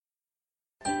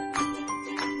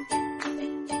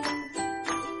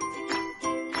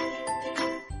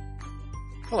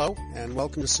Hello, and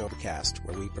welcome to Sobercast,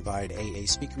 where we provide AA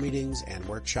speaker meetings and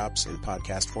workshops in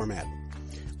podcast format.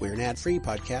 We're an ad-free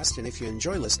podcast, and if you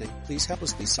enjoy listening, please help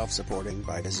us be self-supporting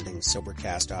by visiting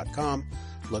Sobercast.com,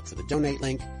 look for the donate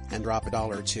link, and drop $1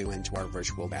 or $2 into our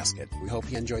virtual basket. We hope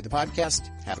you enjoy the podcast.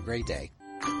 Have a great day.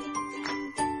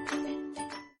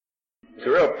 It's a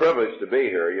real privilege to be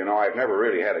here. You know, I've never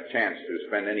really had a chance to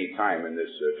spend any time in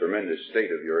this tremendous state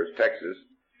of yours, Texas.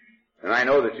 And I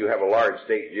know that you have a large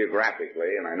state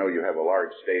geographically, and I know you have a large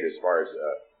state as far as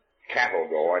cattle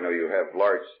go. I know you have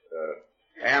large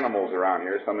animals around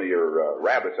here. Some of your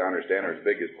rabbits, I understand, are as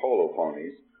big as polo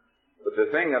ponies. But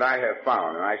the thing that I have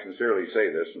found, and I sincerely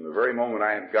say this from the very moment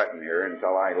I have gotten here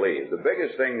until I leave, the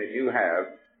biggest thing that you have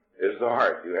is the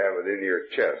heart. You have it in your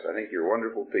chest. I think you're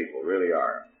wonderful people, really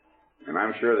are. And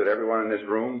I'm sure that everyone in this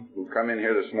room who come in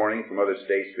here this morning from other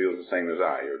states feels the same as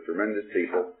I. You're tremendous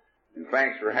people. And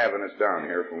thanks for having us down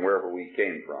here from wherever we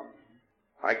came from.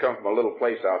 I come from a little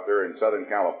place out there in Southern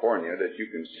California that you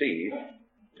can see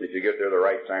if you get there the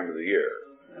right time of the year.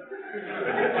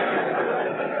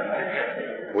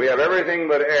 We have everything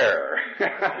but air.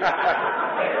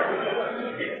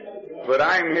 But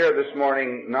I'm here this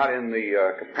morning not in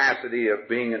the capacity of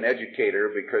being an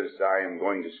educator because I am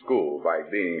going to school by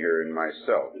being here in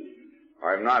myself.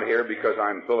 I'm not here because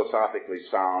I'm philosophically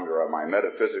sound or am I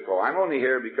metaphysical. I'm only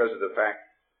here because of the fact,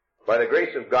 by the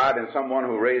grace of God and someone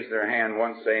who raised their hand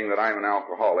once saying that I'm an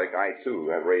alcoholic, I too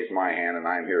have raised my hand and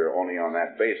I'm here only on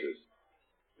that basis.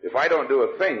 If I don't do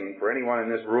a thing for anyone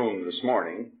in this room this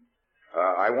morning,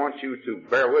 I want you to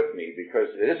bear with me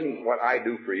because it isn't what I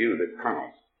do for you that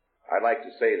counts. I'd like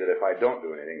to say that if I don't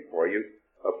do anything for you,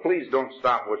 please don't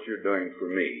stop what you're doing for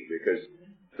me because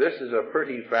this is a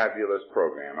pretty fabulous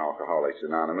program, Alcoholics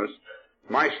Anonymous.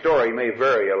 My story may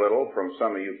vary a little from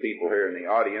some of you people here in the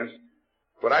audience,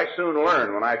 but I soon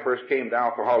learned when I first came to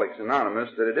Alcoholics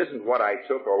Anonymous that it isn't what I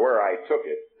took or where I took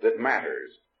it that matters.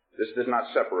 This does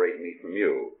not separate me from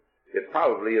you. It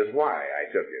probably is why I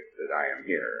took it that I am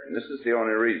here, and this is the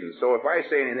only reason. So if I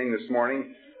say anything this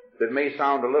morning that may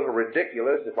sound a little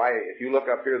ridiculous, if you look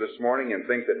up here this morning and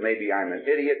think that maybe I'm an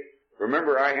idiot,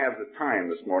 remember, I have the time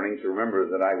this morning to remember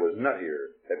that I was nuttier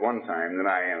at one time than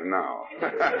I am now.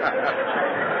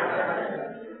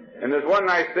 And there's one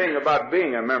nice thing about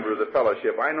being a member of the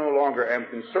fellowship. I no longer am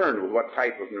concerned with what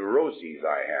type of neuroses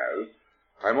I have.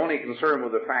 I'm only concerned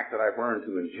with the fact that I've learned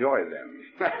to enjoy them.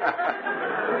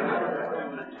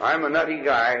 I'm a nutty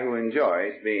guy who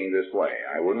enjoys being this way.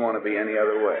 I wouldn't want to be any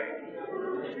other way.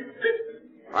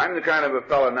 I'm the kind of a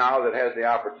fellow now that has the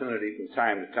opportunity from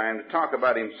time to time to talk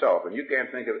about himself, and you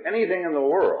can't think of anything in the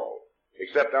world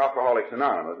except Alcoholics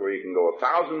Anonymous where you can go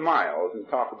 1,000 miles and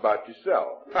talk about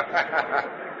yourself.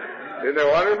 Isn't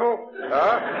that wonderful?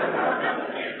 Huh?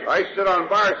 I sit on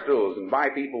bar stools and buy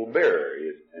people beer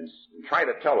and try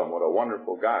to tell them what a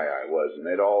wonderful guy I was, and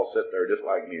they'd all sit there just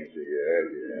like me and say,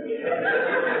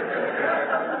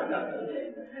 yeah.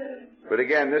 But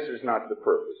again, this is not the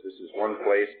purpose. This is one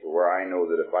place where I know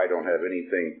that if I don't have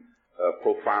anything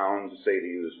profound to say to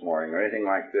you this morning or anything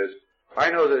like this, I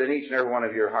know that in each and every one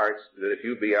of your hearts, that if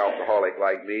you be alcoholic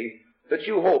like me, that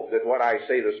you hope that what I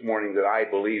say this morning that I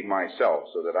believe myself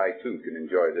so that I too can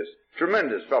enjoy this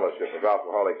tremendous fellowship of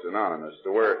Alcoholics Anonymous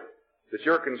to where that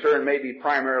your concern maybe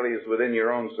primarily is within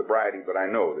your own sobriety, but I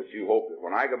know that you hope that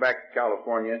when I go back to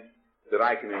California that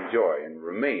I can enjoy and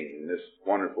remain in this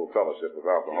wonderful fellowship of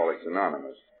Alcoholics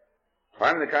Anonymous.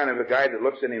 I'm the kind of a guy that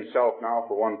looks at himself now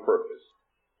for one purpose.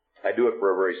 I do it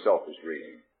for a very selfish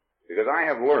reason. Because I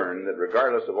have learned that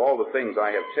regardless of all the things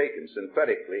I have taken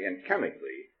synthetically and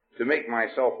chemically to make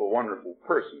myself a wonderful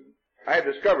person, I have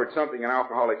discovered something in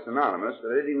Alcoholics Anonymous that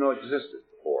I didn't even know existed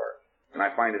before. And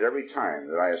I find it every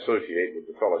time that I associate with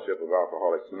the fellowship of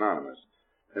Alcoholics Anonymous.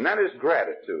 And that is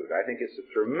gratitude. I think it's a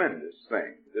tremendous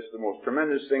thing. Just the most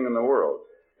tremendous thing in the world.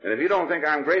 And if you don't think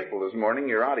I'm grateful this morning,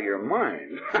 you're out of your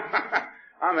mind.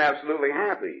 I'm absolutely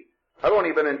happy. I've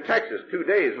only been in Texas 2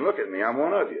 days, and look at me, I'm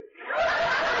one of you.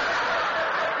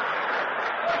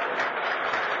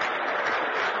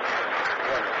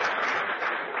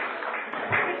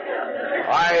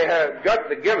 I got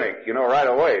the gimmick, right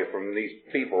away from these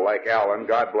people like Alan,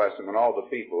 God bless him, and all the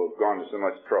people who have gone to so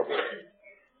much trouble.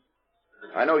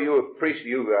 I know you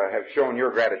have shown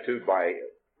your gratitude by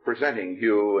presenting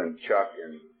Hugh and Chuck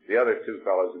and the other two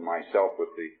fellows and myself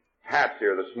with the hats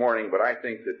here this morning, but I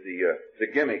think that the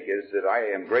gimmick is that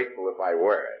I am grateful if I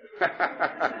wear it.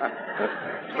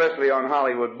 Especially on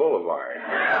Hollywood Boulevard.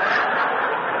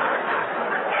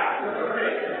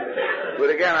 But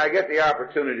again, I get the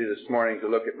opportunity this morning to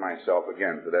look at myself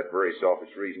again for that very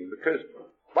selfish reason, because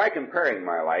by comparing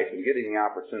my life and getting the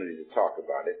opportunity to talk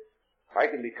about it, I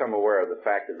can become aware of the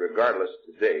fact that regardless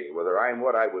today, whether I'm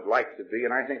what I would like to be,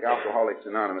 and I think Alcoholics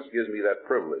Anonymous gives me that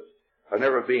privilege of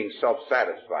never being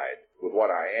self-satisfied with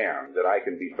what I am, that I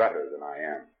can be better than I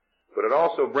am. But it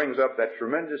also brings up that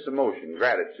tremendous emotion,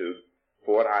 gratitude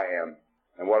for what I am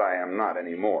and what I am not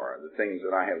anymore, the things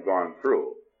that I have gone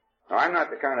through. Now, I'm not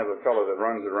the kind of a fellow that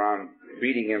runs around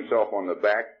beating himself on the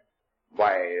back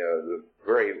by the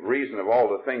very reason of all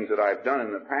the things that I've done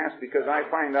in the past, because I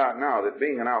find out now that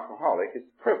being an alcoholic is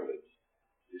a privilege.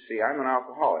 You see, I'm an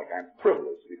alcoholic. I'm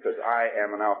privileged because I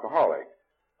am an alcoholic.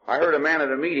 I heard a man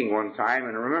at a meeting one time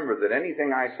and remembered that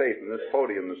anything I say from this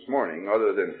podium this morning,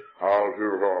 other than,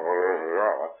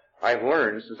 I've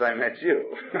learned since I met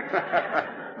you.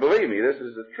 Believe me, this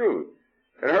is the truth.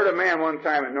 And I heard a man one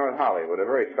time at North Hollywood, a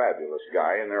very fabulous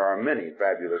guy, and there are many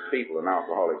fabulous people in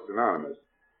Alcoholics Anonymous.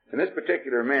 And this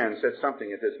particular man said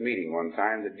something at this meeting one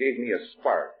time that gave me a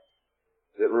spark,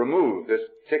 that removed this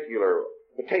particular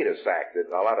potato sack that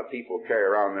a lot of people carry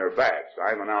around their backs.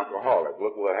 I'm an alcoholic.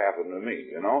 Look what happened to me,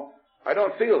 you know. I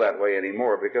don't feel that way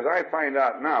anymore because I find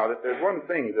out now that there's one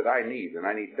thing that I need, and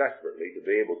I need desperately to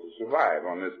be able to survive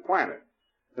on this planet.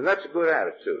 And that's a good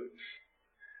attitude.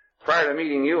 Prior to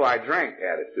meeting you, I drank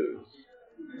attitudes.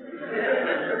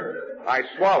 I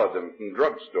swallowed them from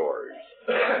drugstores.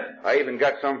 I even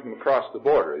got some from across the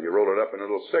border. You roll it up in a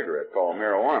little cigarette called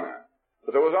marijuana.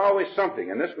 But there was always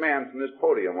something, and this man from this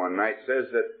podium one night says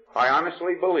that I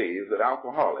honestly believe that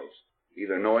alcoholics,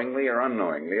 either knowingly or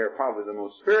unknowingly, are probably the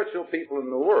most spiritual people in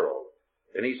the world.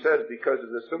 And he says because of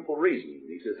the simple reason.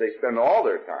 He says they spend all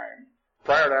their time,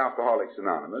 prior to Alcoholics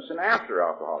Anonymous and after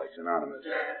Alcoholics Anonymous,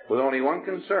 with only one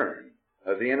concern,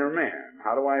 of the inner man.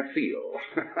 How do I feel?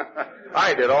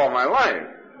 I did all my life.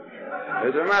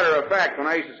 As a matter of fact, when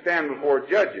I used to stand before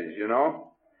judges, you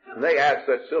know, they asked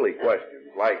such silly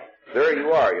questions, like, there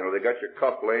you are, you know, they got your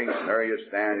cufflinks, and there you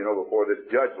stand, you know, before this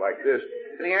judge like this.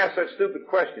 And he asked such stupid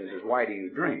questions as, why do you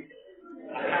drink?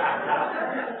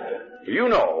 You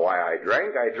know why I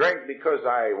drank. I drank because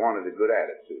I wanted a good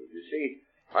attitude. You see,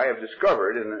 I have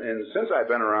discovered, and since I've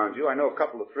been around you, I know a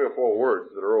couple of 3 or 4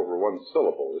 words that are over one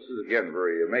syllable. This is, again,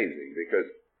 very amazing,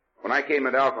 because when I came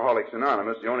into Alcoholics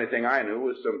Anonymous, the only thing I knew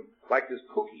was some, like this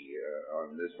cookie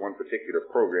on this one particular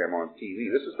program on TV.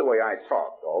 This is the way I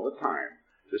talked all the time.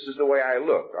 This is the way I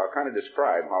looked. I'll kind of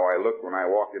describe how I looked when I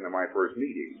walked into my first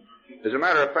meeting. As a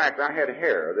matter of fact, I had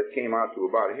hair that came out to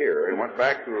about here and went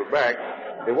back to the back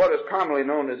in what is commonly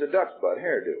known as a Dutch butt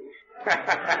hairdo.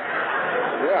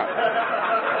 Yeah.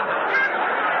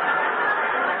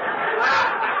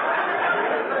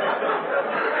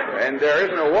 And there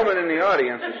isn't a woman in the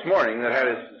audience this morning that had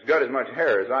as got as much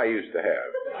hair as I used to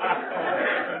have.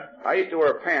 I used to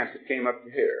wear pants that came up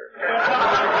to here.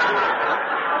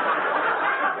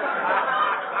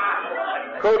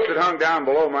 Coats that hung down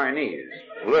below my knees,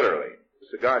 literally.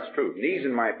 It's the God's truth. Knees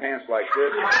in my pants like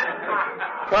this,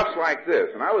 cuffs like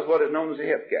this, and I was what is known as a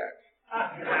hip cat.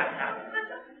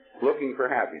 Looking for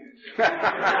happiness.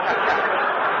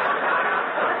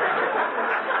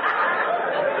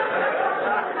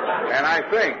 And I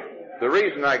think the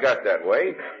reason I got that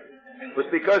way was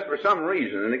because for some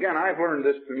reason, and again, I've learned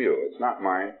this from you. It's not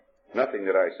mine. Nothing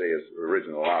that I say is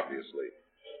original, obviously.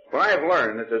 But I have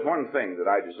learned that there's one thing that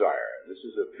I desire. This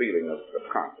is a feeling of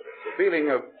confidence, a feeling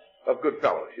of good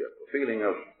fellowship, a feeling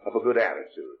of a good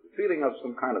attitude, a feeling of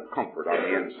some kind of comfort on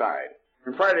the inside.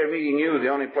 And prior to meeting you, the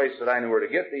only place that I knew where to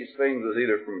get these things was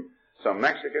either from some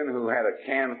Mexican who had a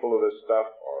can full of this stuff,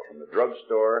 or from the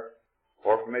drugstore,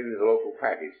 or from maybe the local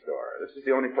package store. This is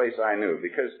the only place I knew,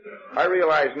 because I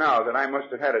realize now that I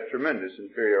must have had a tremendous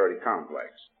inferiority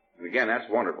complex. And again, that's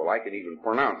wonderful. I can even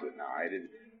pronounce it now.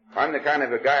 I'm the kind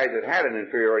of a guy that had an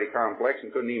inferiority complex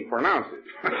and couldn't even pronounce it.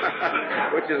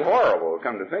 Which is horrible,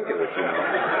 come to think of it, you know.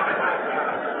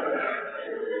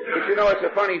 But you know, it's a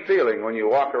funny feeling when you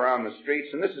walk around the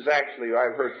streets, and this is actually,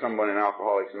 I've heard someone in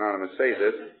Alcoholics Anonymous say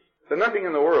this, that nothing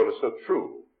in the world is so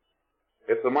true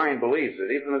if the mind believes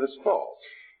it, even if it's false.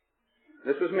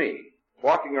 This was me,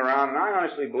 walking around, and I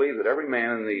honestly believe that every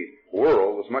man in the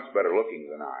world was much better looking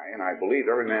than I, and I believed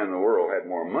every man in the world had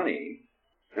more money,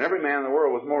 and every man in the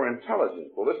world was more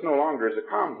intelligent. Well, this no longer is a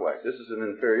complex. This is an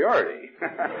inferiority.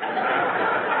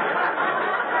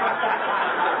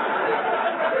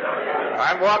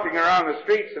 I'm walking around the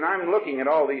streets, and I'm looking at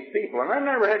all these people, and I've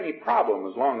never had any problem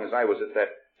as long as I was at that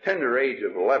tender age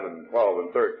of 11, 12,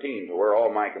 and 13, to where all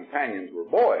my companions were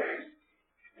boys.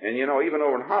 And, you know, even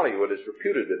over in Hollywood, it's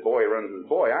reputed that boy runs with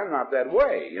boy. I'm not that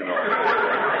way, you know.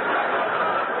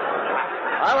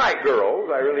 I like girls,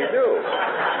 I really do.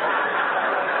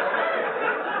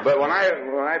 But when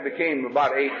I became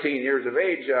about 18 years of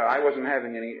age, I wasn't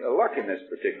having any luck in this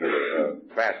particular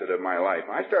facet of my life.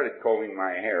 I started combing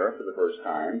my hair for the first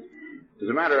time. As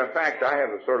a matter of fact, I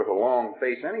have a sort of a long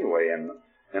face anyway,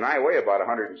 and I weigh about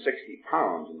 160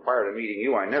 pounds. And prior to meeting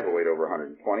you, I never weighed over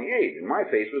 128, and my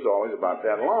face was always about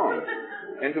that long.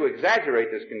 And to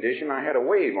exaggerate this condition, I had a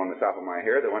wave on the top of my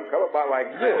hair that went about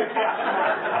like this.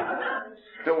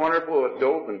 Isn't it wonderful what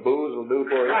dope and booze will do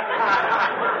for you?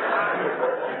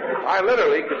 I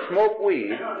literally could smoke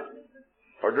weed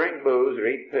or drink booze or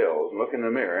eat pills and look in the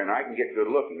mirror, and I can get good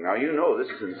looking. Now, you know this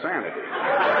is insanity.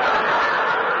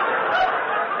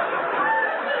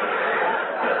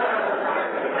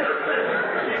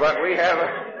 But we have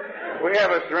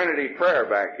a serenity prayer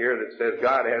back here that says,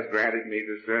 God has granted me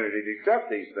the serenity to accept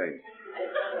these things.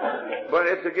 But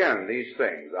it's, again, these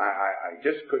things. I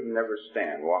just could never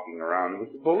stand walking around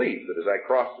with the belief that as I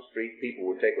crossed the street, people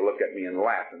would take a look at me and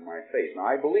laugh in my face. Now,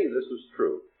 I believe this was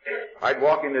true. I'd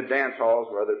walk into dance halls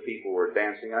where other people were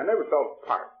dancing. I never felt a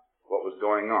part of what was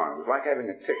going on. It was like having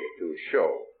a ticket to a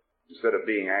show instead of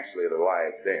being actually at a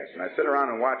live dance. And I'd sit around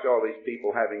and watch all these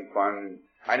people having fun.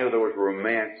 I knew there was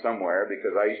romance somewhere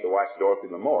because I used to watch Dorothy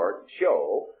Lamour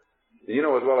show. And you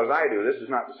know as well as I do, this is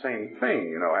not the same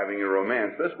thing, having your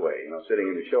romance this way,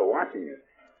 sitting in the show watching it.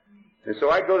 And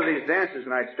so I'd go to these dances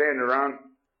and I'd stand around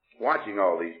watching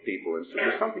all these people, and so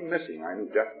there's something missing, I knew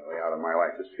definitely, out of my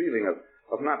life, this feeling of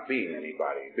not being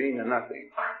anybody, being a nothing.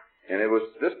 And it was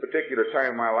this particular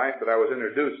time in my life that I was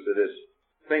introduced to this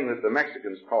thing that the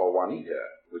Mexicans call Juanita,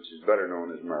 which is better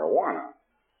known as marijuana.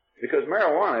 Because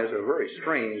marijuana is a very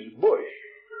strange bush.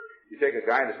 You take a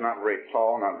guy that's not very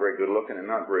tall, not very good looking, and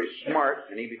not very smart,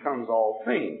 and he becomes all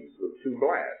things with two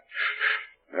blasts.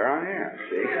 There I am,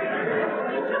 see?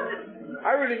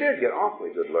 I really did get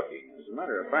awfully good looking. As a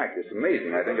matter of fact, it's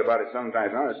amazing. I think about it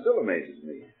sometimes now, it still amazes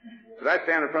me. But I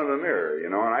stand in front of the mirror,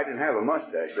 and I didn't have a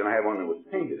mustache, then I had one that was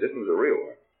painted. This was a real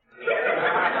one.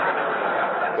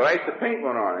 But I used to paint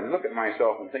one on and look at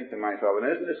myself and think to myself,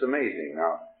 and isn't this amazing?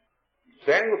 Now,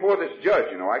 standing before this judge,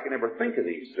 I can never think of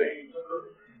these things.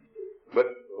 But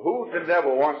who the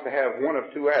devil wants to have one of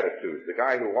two attitudes? The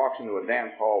guy who walks into a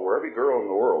dance hall where every girl in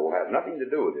the world will have nothing to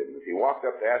do with him. If he walked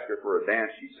up to ask her for a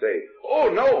dance, she'd say, "Oh,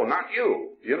 no, not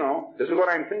you." This is what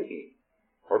I'm thinking.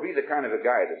 Or be the kind of a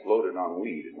guy that's loaded on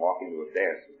weed and walk into a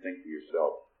dance and think to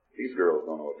yourself, these girls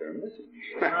don't know what they're missing.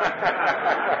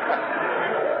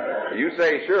 You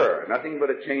say, sure, nothing but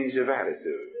a change of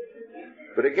attitude.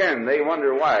 But again, they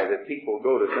wonder why that people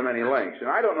go to so many lengths. And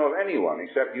I don't know of anyone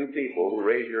except you people who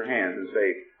raise your hands and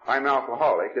say, I'm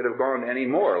alcoholic, that have gone to any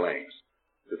more lengths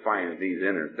to find these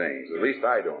inner things. At least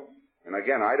I don't. And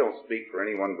again, I don't speak for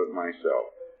anyone but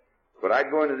myself. But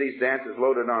I'd go into these dances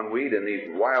loaded on weed in these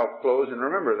wild clothes, and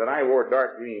remember that I wore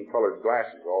dark green colored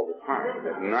glasses all the time,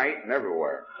 at night and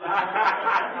everywhere.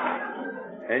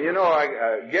 And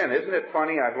again, isn't it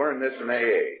funny? I've learned this in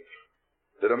AA.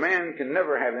 That a man can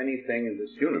never have anything in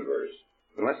this universe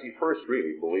unless he first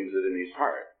really believes it in his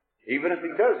heart. Even if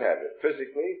he does have it,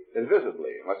 physically and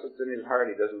visibly, unless it's in his heart,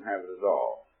 he doesn't have it at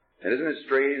all. And isn't it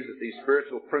strange that these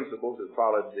spiritual principles have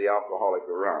followed the alcoholic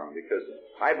around? Because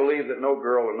I believe that no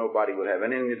girl or nobody would have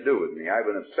anything to do with me. I've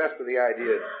been obsessed with the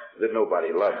idea that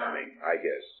nobody loves me, I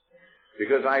guess.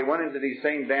 Because I went into these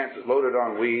same dances loaded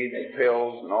on weed and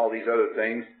pills and all these other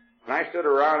things, and I stood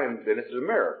around and it's a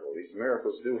miracle. These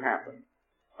miracles do happen.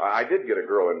 I did get a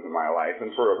girl into my life,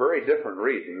 and for a very different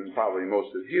reason than probably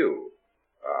most of you.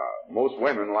 Most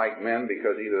women like men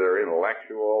because either they're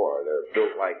intellectual or they're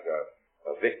built like a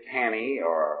Vic Tanny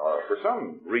or for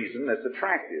some reason that's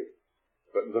attractive.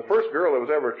 But the first girl that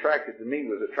was ever attracted to me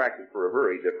was attracted for a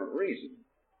very different reason.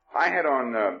 I had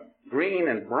on green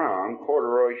and brown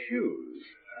corduroy shoes.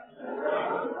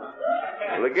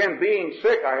 Well, again, being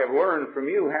sick, I have learned from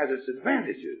you, has its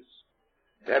advantages.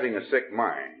 Having a sick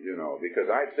mind, because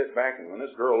I'd sit back and when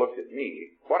this girl looked at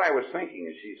me, what I was thinking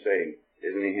is she's saying,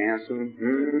 isn't he handsome?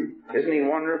 Isn't he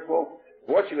wonderful?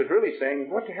 What she was really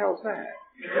saying, what the hell's that?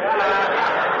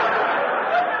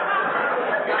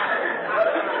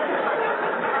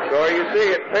 So you see,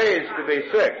 it pays to be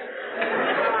sick.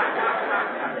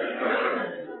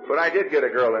 But I did get a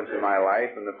girl into my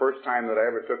life, and the first time that I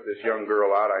ever took this young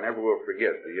girl out, I never will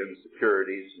forget the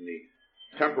insecurities and the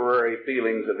temporary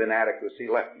feelings of inadequacy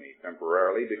left me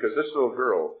temporarily, because this little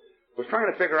girl was trying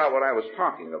to figure out what I was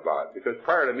talking about, because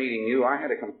prior to meeting you, I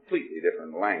had a completely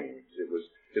different language. It was,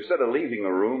 instead of leaving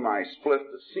the room, I split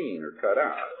the scene or cut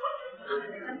out.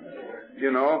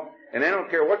 And I don't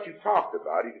care what you talked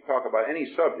about. You could talk about any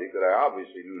subject that I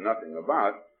obviously knew nothing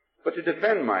about, but to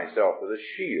defend myself with a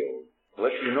shield, to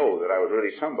let you know that I was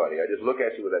really somebody, I just look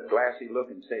at you with that glassy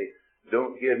look and say,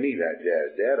 Don't give me that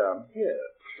jazz, Dad. I'm here.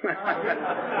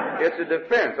 It's a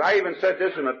defense. I even said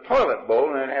this in a toilet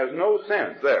bowl, and it has no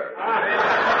sense there.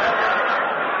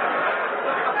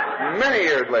 Many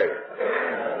years later.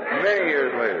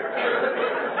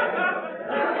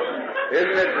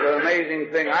 Isn't it an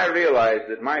amazing thing? I realized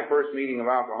that my first meeting of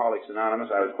Alcoholics Anonymous,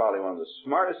 I was probably one of the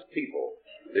smartest people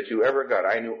that you ever got.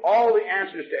 I knew all the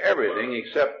answers to everything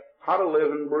except how to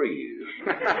live and breathe.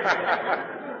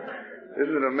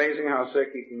 Isn't it amazing how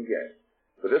sick you can get?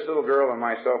 But this little girl and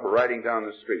myself were riding down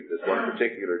the street this one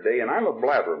particular day, and I'm a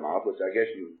blabbermouth, which I guess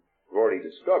you've already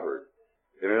discovered.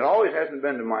 And it always hasn't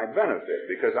been to my benefit,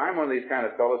 because I'm one of these kind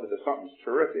of fellows that if something's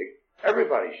terrific,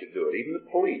 everybody should do it, even the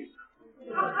police.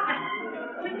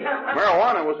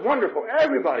 Marijuana was wonderful.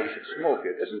 Everybody should smoke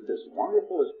it. Isn't this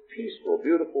wonderful? This peaceful,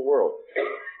 beautiful world.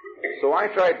 So I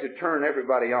tried to turn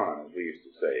everybody on, as we used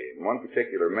to say. And one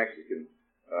particular Mexican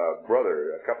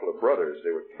brother, a couple of brothers, they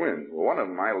were twins. Well, one of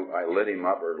them, I lit him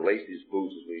up, or laced his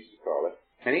boots, as we used to call it.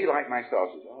 And he, like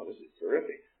myself, says, "Oh, this is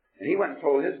terrific." And he went and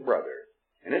told his brother.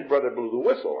 And his brother blew the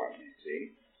whistle on me,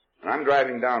 see? And I'm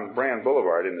driving down Brand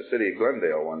Boulevard in the city of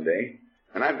Glendale one day,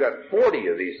 and I've got 40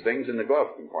 of these things in the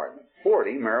glove compartment.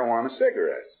 40 marijuana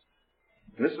cigarettes.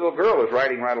 And this little girl is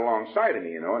riding right alongside of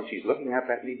me, and she's looking up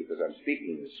at me because I'm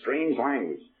speaking this strange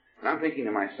language. And I'm thinking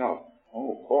to myself,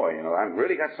 oh, boy, I've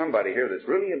really got somebody here that's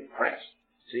really impressed,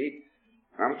 see?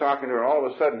 And I'm talking to her, and all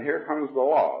of a sudden, here comes the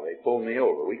law. They pull me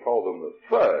over. We call them the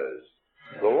fuzz.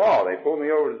 The law. They pull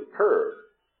me over to the curb.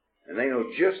 And they know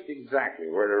just exactly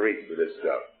where to reach for this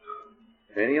stuff.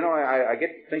 And, I get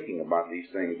to thinking about these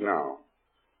things now.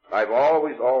 I've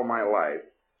always, all my life,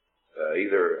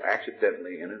 either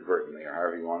accidentally, inadvertently, or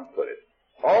however you want to put it,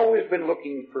 always been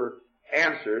looking for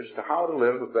answers to how to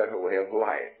live a better way of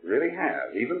life. Really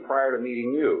have, even prior to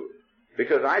meeting you.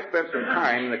 Because I spent some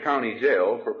time in the county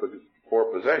jail for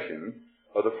possession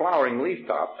of the flowering leaf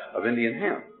top of Indian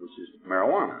hemp, which is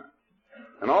marijuana.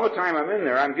 And all the time I'm in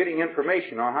there, I'm getting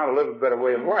information on how to live a better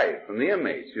way of life from the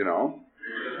inmates,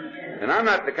 And I'm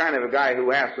not the kind of a guy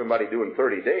who asks somebody doing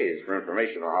 30 days for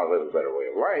information on how to live a better way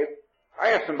of life. I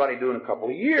ask somebody doing a couple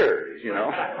of years,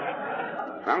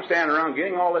 I'm standing around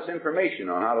getting all this information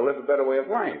on how to live a better way of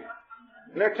life.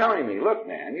 And they're telling me, look,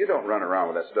 man, you don't run around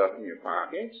with that stuff in your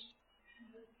pockets.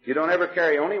 You don't ever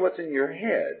carry only what's in your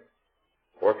head.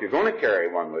 Or if you're going to carry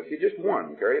one with you, just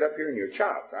one. Carry it up here in your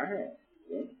chops. I have.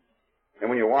 And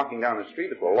when you're walking down the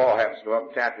street, if the law happens to go up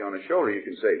and tap you on the shoulder, you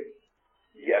can say,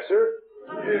 yes, sir.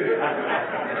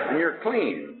 And you're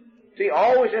clean. See,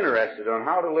 always interested on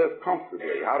how to live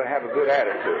comfortably, how to have a good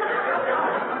attitude.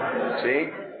 See?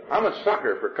 I'm a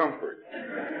sucker for comfort.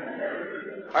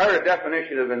 I heard a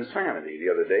definition of insanity the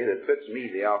other day that fits me,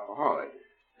 the alcoholic.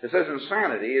 It says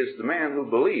insanity is the man who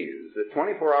believes that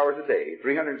 24 hours a day,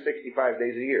 365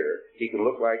 days a year, he can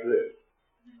look like this.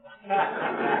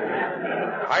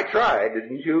 I tried,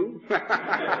 didn't you?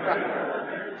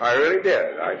 I really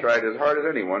did. I tried as hard as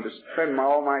anyone to spend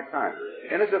all my time.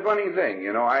 And it's a funny thing,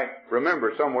 I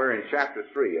remember somewhere in chapter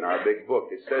 3 in our big book,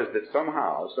 it says that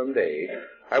somehow, someday,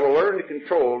 I will learn to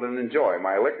control and enjoy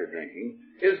my liquor drinking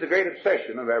is the great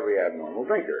obsession of every abnormal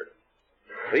drinker.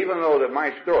 Even though that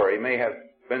my story may have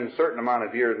been a certain amount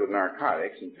of years with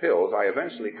narcotics and pills, I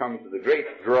eventually come to the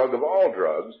great drug of all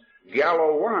drugs,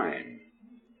 Gallo wine.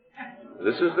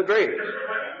 This is the greatest.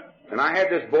 And I had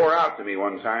this bore out to me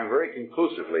one time very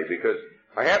conclusively because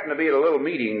I happened to be at a little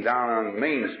meeting down on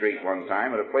Main Street one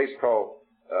time at a place called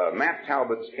Matt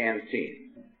Talbot's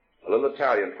Canteen. A little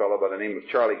Italian fellow by the name of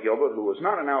Charlie Gilbert, who was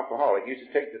not an alcoholic, used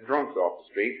to take the drunks off the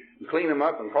street and clean them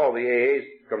up and call the AAs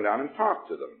to come down and talk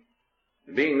to them.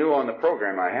 And being new on the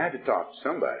program, I had to talk to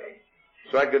somebody.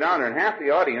 So I'd go down there, and half the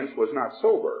audience was not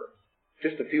sober,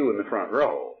 just a few in the front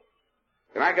row.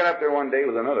 And I got up there one day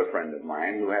with another friend of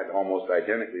mine who had almost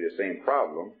identically the same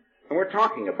problem, and we're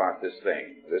talking about this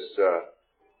thing, this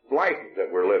life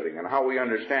that we're living and how we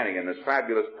understanding in this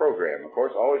fabulous program. Of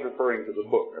course, always referring to the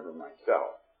book, never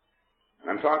myself. And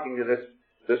I'm talking to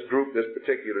this group this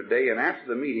particular day, and after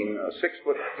the meeting, a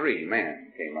 6'3"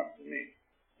 man came up to me.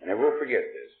 And I will forget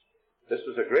this. This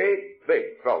was a great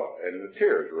big fellow, and the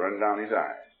tears were running down his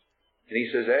eyes. And he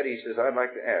says, Ed, I'd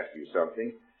like to ask you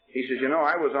something. He says,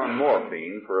 I was on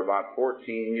morphine for about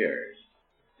 14 years.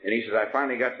 And he says, I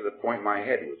finally got to the point my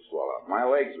head would swell up, my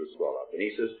legs would swell up. And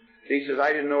he says,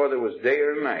 I didn't know whether it was day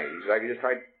or night. He says, I could just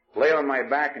try to lay on my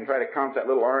back and try to count that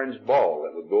little orange ball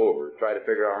that would go over, try to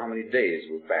figure out how many days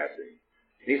were passing.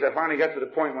 And he said, I finally got to the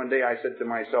point one day I said to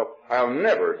myself, I'll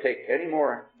never take any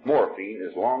more morphine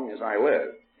as long as I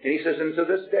live. And he says, and to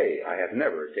this day, I have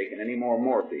never taken any more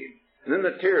morphine. And then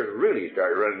the tears really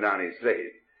started running down his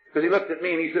face. Because he looked at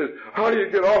me and he says, how do you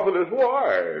get off of this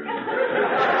wine?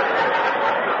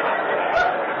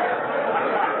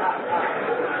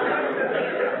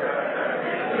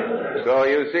 So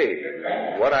you see,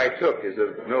 what I took is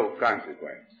of no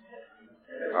consequence.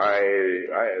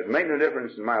 It made no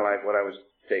difference in my life what I was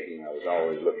taking. I was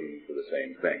always looking for the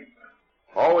same thing.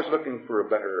 Always looking for a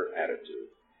better attitude.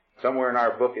 Somewhere in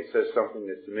our book it says something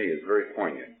that to me is very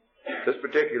poignant. This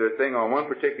particular thing on one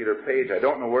particular page, I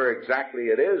don't know where exactly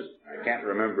it is. I can't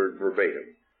remember it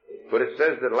verbatim. But it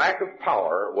says that lack of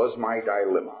power was my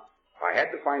dilemma. I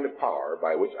had to find a power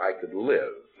by which I could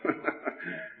live.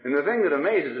 And the thing that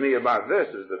amazes me about this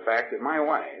is the fact that my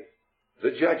wife,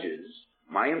 the judges,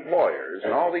 my employers,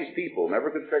 and all these people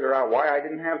never could figure out why I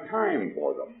didn't have time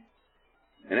for them.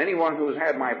 And anyone who's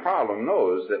had my problem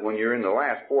knows that when you're in the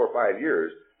last 4 or 5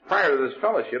 years, prior to this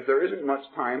fellowship, there isn't much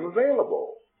time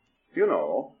available. You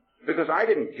know, because I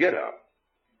didn't get up.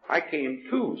 I came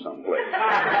to someplace.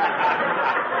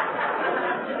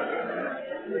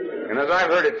 And as I've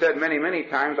heard it said many, many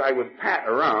times, I would pat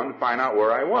around to find out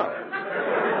where I was.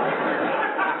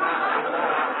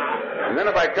 And then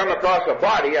if I'd come across a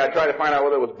body, I'd try to find out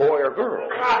whether it was boy or girl.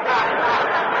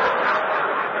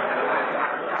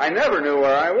 I never knew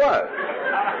where I was.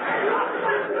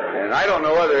 And I don't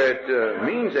know whether it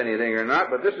means anything or not,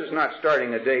 but this is not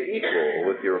starting a day equal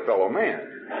with your fellow man.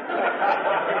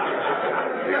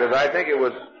 Because I think it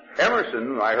was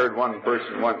Emerson, I heard one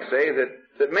person once say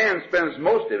that man spends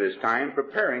most of his time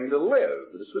preparing to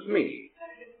live. This was me.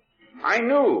 I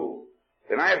knew,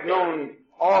 and I have known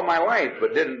all my life,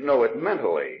 but didn't know it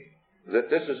mentally, that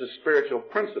this is a spiritual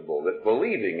principle, that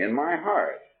believing in my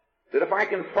heart, that if I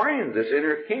can find this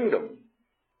inner kingdom,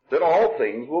 that all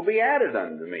things will be added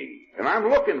unto me. And I'm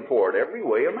looking for it every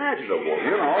way imaginable,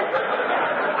 you know.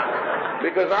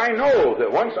 Because I know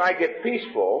that once I get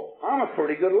peaceful, I'm a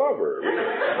pretty good lover.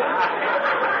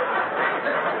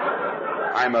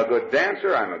 I'm a good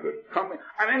dancer, I'm a good company,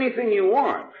 I'm anything you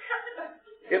want,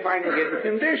 if I can get in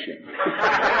condition.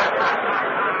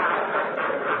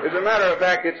 As a matter of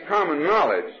fact, it's common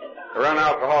knowledge around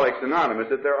Alcoholics Anonymous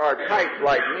that there are types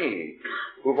like me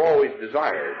who've always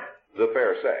desired the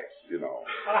fair sex, you know.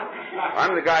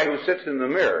 I'm the guy who sits in the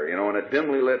mirror, you know, in a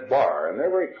dimly lit bar, and they're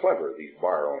very clever, these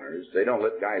bar owners. They don't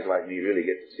let guys like me really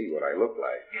get to see what I look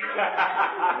like.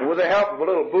 And with the help of a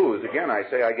little booze, again, I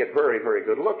say I get very, very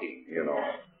good looking, you know.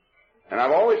 And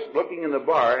I'm always looking in the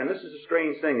bar, and this is a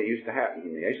strange thing that used to happen to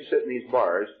me. I used to sit in these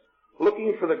bars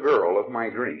looking for the girl of my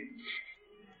dreams.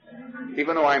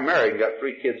 Even though I'm married and got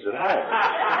 3 kids at home.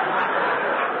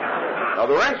 Now,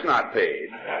 the rent's not paid.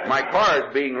 My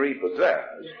car's being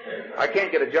repossessed. I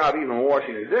can't get a job even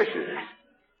washing the dishes.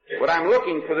 But I'm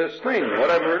looking for this thing,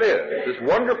 whatever it is, this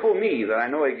wonderful me that I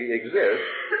know exists,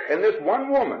 and this one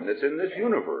woman that's in this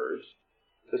universe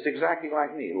that's exactly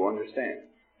like me who understands.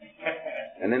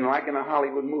 And then, like in a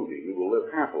Hollywood movie, we will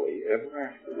live happily ever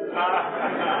after.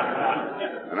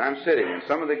 And I'm sitting, and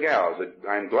some of the gals,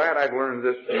 I'm glad I've learned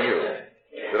this from you,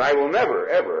 that I will never,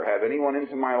 ever have anyone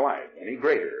into my life any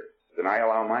greater than I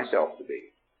allow myself to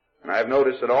be. And I've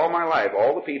noticed that all my life,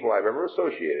 all the people I've ever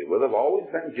associated with have always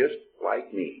been just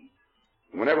like me.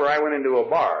 And whenever I went into a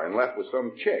bar and left with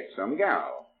some chick, some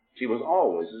gal, she was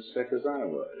always as sick as I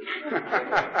was.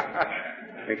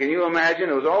 And can you imagine?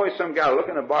 It was always some gal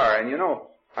looking at a bar, and you know,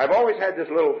 I've always had this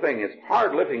little thing. It's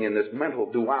hard living in this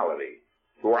mental duality,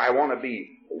 where I want to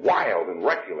be wild and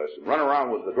reckless and run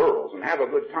around with the girls and have a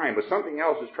good time, but something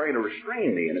else is trying to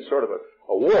restrain me, and it's sort of a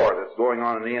war that's going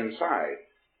on the inside.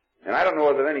 And I don't know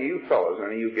whether any of you fellows or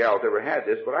any of you gals ever had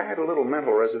this, but I had a little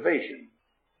mental reservation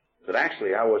that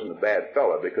actually I wasn't a bad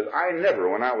fella, because I never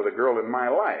went out with a girl in my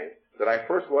life that I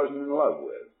first wasn't in love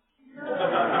with.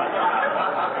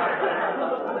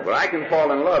 But I can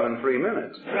fall in love in 3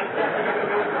 minutes.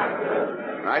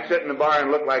 And I'd sit in the bar and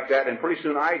look like that, and pretty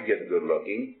soon I'd get good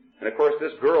looking. And of course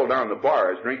this girl down the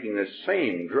bar is drinking this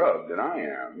same drug that I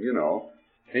am, you know.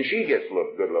 And she gets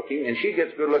good looking, and she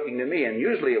gets good looking to me, and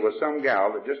usually it was some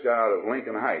gal that just got out of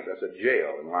Lincoln Heights. That's a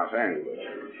jail in Los Angeles.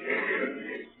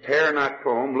 Hair not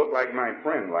combed, looked like my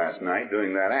friend last night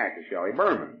doing that act of Shelley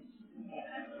Berman.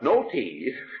 No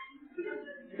teeth.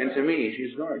 And to me,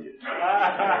 she's gorgeous. Now,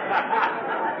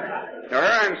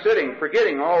 here I'm sitting,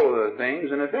 forgetting all of the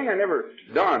things, and the thing that never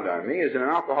dawned on me is in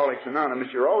Alcoholics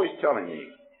Anonymous, you're always telling me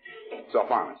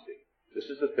self-honesty. This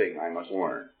is the thing I must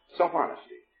learn.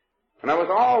 Self-honesty. And I was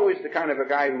always the kind of a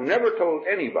guy who never told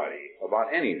anybody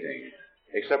about anything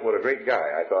except what a great guy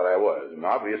I thought I was, and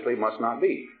obviously must not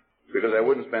be, because I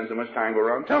wouldn't spend so much time going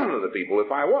around telling other people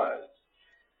if I was.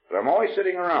 But I'm always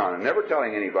sitting around and never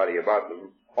telling anybody about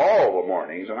all the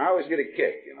mornings, and I always get a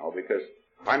kick, you know, because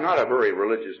I'm not a very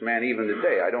religious man even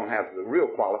today. I don't have the real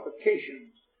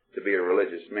qualifications to be a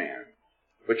religious man.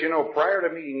 But you know, prior to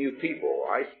meeting you people,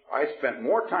 I spent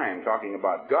more time talking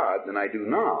about God than I do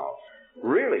now.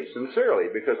 Really, sincerely,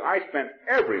 because I spent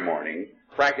every morning,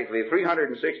 practically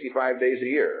 365 days a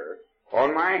year,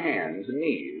 on my hands and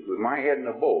knees with my head in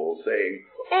a bowl saying,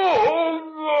 "Oh,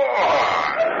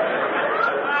 God!"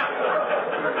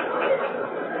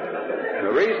 And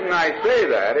the reason I say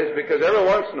that is because every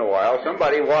once in a while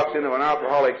somebody walks into an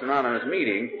Alcoholics Anonymous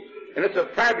meeting, and it's a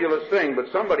fabulous thing, but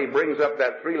somebody brings up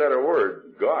that three-letter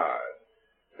word, God.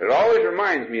 It always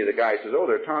reminds me of the guy who says, oh,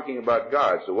 they're talking about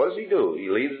God. So what does he do? He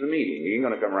leaves the meeting. He ain't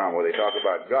going to come around where they talk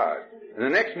about God. And the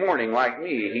next morning, like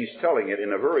me, he's telling it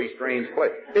in a very strange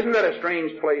place. Isn't that a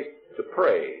strange place to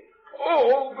pray?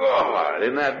 Oh, God,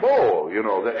 in that bowl, you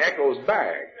know, that echoes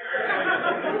back.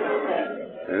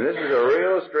 And this is a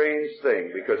real strange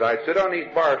thing, because I sit on these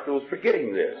bar stools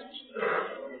forgetting this.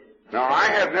 Now, I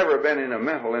have never been in a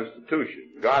mental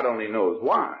institution. God only knows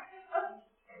why.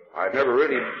 I've never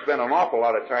really spent an awful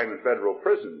lot of time in federal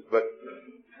prisons, but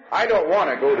I don't want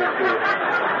to go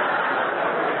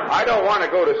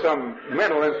to some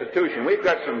mental institution. We've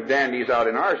got some dandies out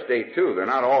in our state too. They're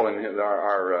not all in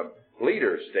our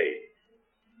leader state.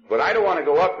 But I don't want to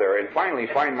go up there and finally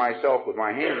find myself with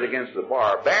my hands against the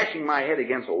bar, bashing my head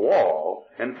against a wall,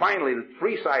 and finally the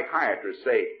three psychiatrists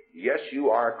say, yes, you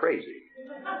are crazy.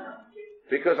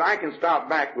 Because I can stop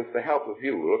back with the help of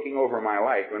you, looking over my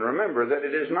life, and remember that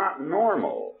it is not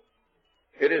normal.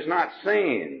 It is not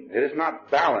sane. It is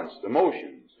not balanced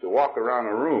emotions to walk around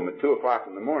a room at 2 o'clock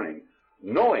in the morning,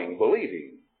 knowing,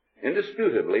 believing,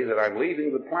 indisputably, that I'm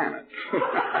leaving the planet.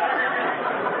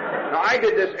 Now, I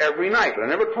did this every night, but I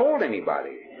never told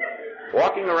anybody.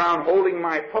 Walking around holding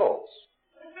my pulse.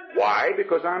 Why?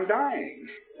 Because I'm dying.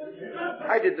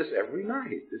 I did this every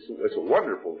night. It's a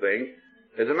wonderful thing.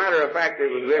 As a matter of fact,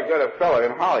 they've got a fellow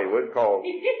in Hollywood called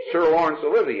Sir Laurence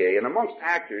Olivier, and amongst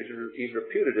actors, he's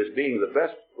reputed as being the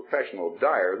best professional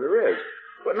dyer there is.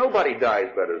 But nobody dies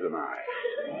better than I.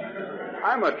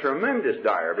 I'm a tremendous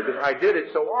dyer because I did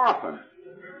it so often.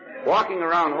 Walking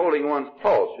around holding one's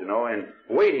pulse, you know, and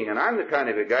waiting, and I'm the kind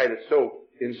of a guy that's so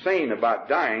insane about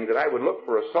dying that I would look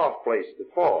for a soft place to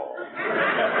fall.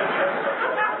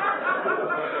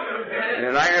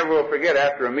 And I never will forget,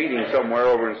 after a meeting somewhere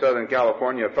over in Southern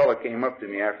California, a fellow came up to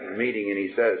me after the meeting and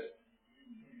he says,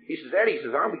 Eddie, he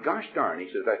says, I'll be gosh darn. He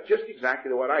says, that's just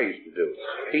exactly what I used to do.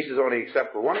 He says, only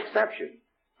except for one exception.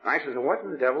 And I says, well, what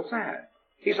in the devil's that?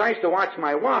 He says, I used to watch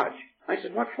my watch. I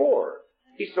said, what for?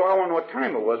 He said, I wonder what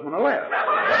time it was when I left.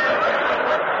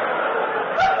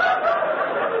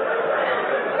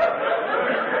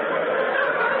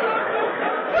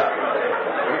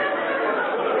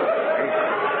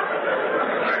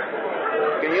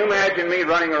 Imagine me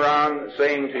running around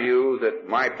saying to you that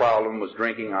my problem was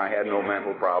drinking, I had no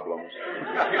mental problems.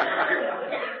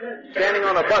 Standing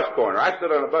on a bus corner. I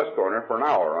stood on a bus corner for an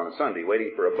hour on a Sunday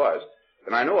waiting for a bus.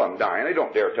 And I know I'm dying. I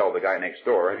don't dare tell the guy next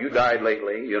door, have you died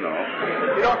lately? You know.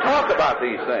 You don't talk about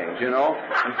these things, you know.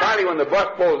 And finally when the bus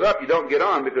pulls up, you don't get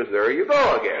on because there you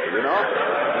go again, you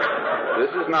know.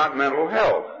 This is not mental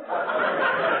health.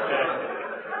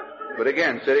 But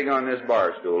again, sitting on this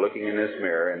bar stool, looking in this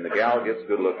mirror, and the gal gets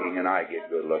good looking and I get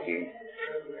good looking.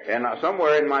 And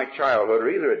somewhere in my childhood, or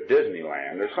either at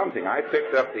Disneyland or something, I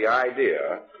picked up the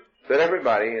idea that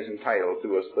everybody is entitled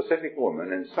to a specific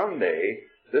woman, and someday,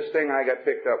 this thing I got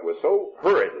picked up with so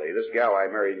hurriedly, this gal I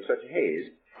married in such a haze,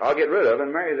 I'll get rid of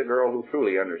and marry the girl who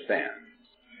truly understands.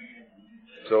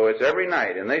 So it's every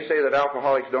night, and they say that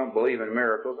alcoholics don't believe in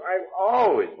miracles. I've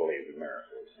always believed in miracles.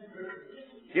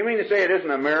 You mean to say it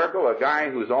isn't a miracle, a guy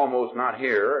who's almost not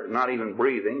here, not even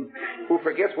breathing, who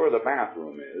forgets where the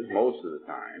bathroom is most of the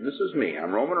time? This is me.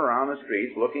 I'm roaming around the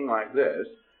streets looking like this,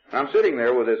 and I'm sitting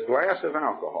there with this glass of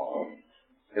alcohol,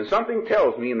 and something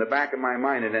tells me in the back of my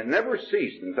mind, and it never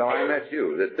ceased until I met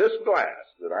you, that this glass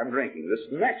that I'm drinking,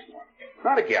 this next one,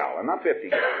 not a gallon, not 50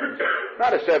 gallons,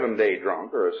 not a 7-day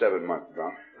drunk or a 7-month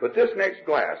drunk, but this next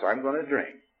glass I'm going to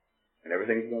drink, and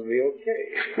everything's going to be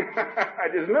okay. I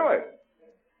just knew it.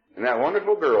 And that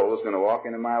wonderful girl was going to walk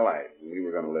into my life, and we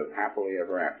were going to live happily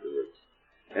ever afterwards.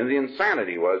 And the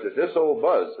insanity was that this old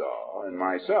buzzsaw and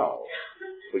myself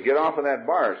would get off of that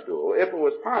bar stool, if it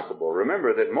was possible.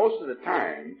 Remember that most of the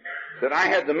time that I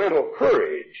had the mental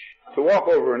courage to walk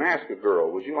over and ask a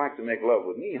girl, would you like to make love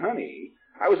with me, honey?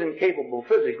 I was incapable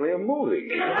physically of moving.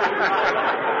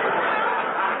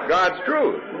 God's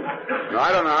truth. Now,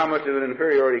 I don't know how much of an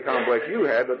inferiority complex you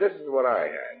had, but this is what I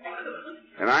had.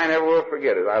 And I never will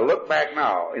forget it. I look back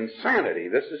now, insanity,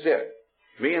 this is it.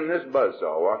 Me and this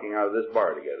buzzsaw walking out of this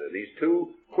bar together. These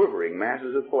two quivering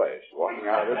masses of flesh walking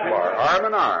out of this bar, arm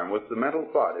in arm, with the mental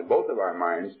thought in both of our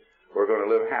minds, we're going to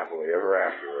live happily ever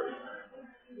afterward.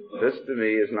 This, to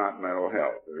me, is not mental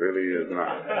health. It really is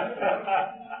not.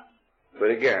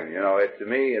 But again, to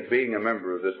me, it's being a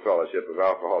member of this fellowship of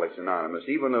Alcoholics Anonymous,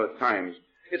 even though at times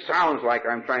it sounds like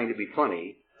I'm trying to be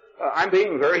funny, I'm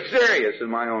being very serious in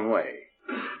my own way.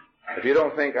 If you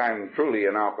don't think I'm truly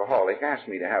an alcoholic, ask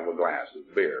me to have a glass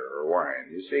of beer or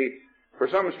wine. You see, for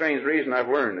some strange reason, I've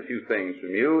learned a few things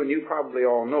from you, and you probably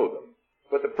all know them.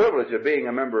 But the privilege of being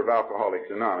a member of Alcoholics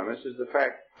Anonymous is the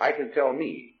fact I can tell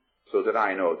me so that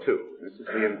I know too. This is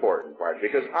the important part,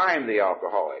 because I'm the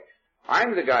alcoholic.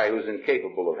 I'm the guy who's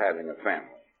incapable of having a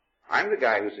family. I'm the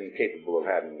guy who's incapable of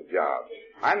having a job.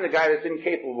 I'm the guy that's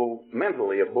incapable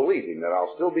mentally of believing that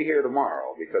I'll still be here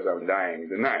tomorrow because I'm dying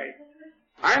tonight.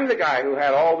 I'm the guy who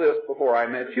had all this before I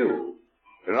met you.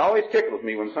 And it always tickles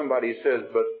me when somebody says,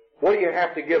 but what do you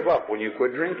have to give up when you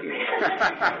quit drinking?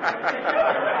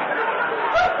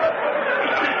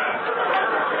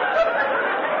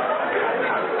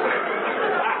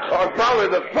 Well, probably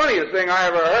the funniest thing I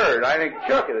ever heard. I think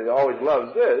Chuck always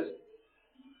loves this.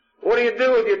 What do you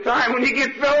do with your time when you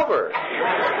get sober?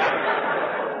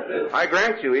 I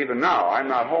grant you, even now, I'm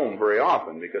not home very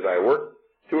often because I work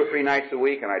 2 or 3 nights a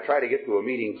week and I try to get to a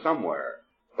meeting somewhere.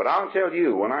 But I'll tell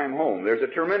you, when I'm home, there's a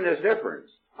tremendous difference.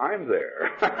 I'm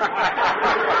there.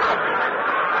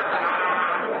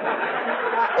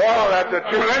 Oh, that's a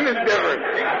tremendous difference.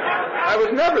 I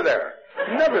was never there.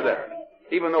 Never there.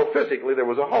 Even though physically there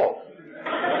was a halt.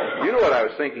 You know what I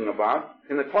was thinking about?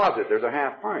 In the closet, there's a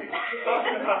half pint.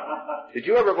 Did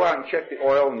you ever go out and check the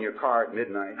oil in your car at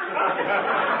midnight?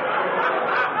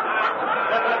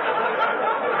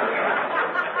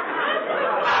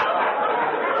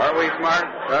 Aren't we smart?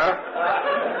 Huh?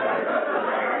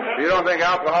 If you don't think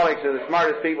alcoholics are the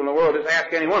smartest people in the world, just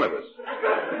ask any one of us.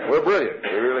 We're brilliant. We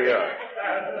really are.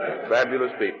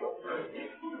 Fabulous people.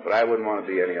 But I wouldn't want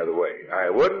to be any other way. I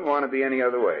wouldn't want to be any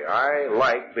other way. I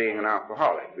like being an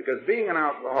alcoholic, because being an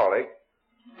alcoholic,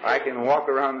 I can walk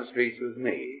around the streets with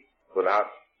me without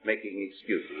making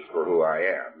excuses for who I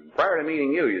am. And prior to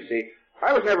meeting you, you see,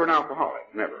 I was never an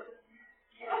alcoholic. Never.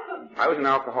 I was an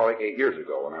alcoholic 8 years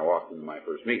ago when I walked into my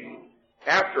first meeting.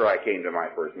 After I came to my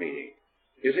first meeting.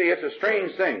 You see, it's a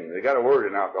strange thing. They got a word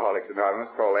in Alcoholics Anonymous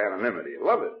called anonymity. I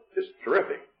love it. Just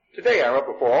terrific. Today I'm up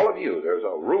before all of you. There's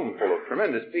a room full of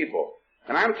tremendous people.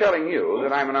 And I'm telling you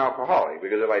that I'm an alcoholic,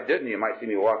 because if I didn't, you might see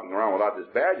me walking around without this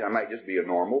badge. I might just be a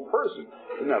normal person.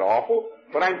 Isn't that awful?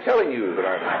 But I'm telling you that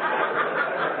I'm an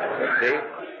alcoholic. See?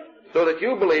 So that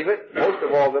you believe it, most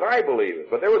of all that I believe it.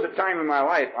 But there was a time in my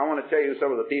life, I want to tell you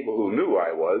some of the people who knew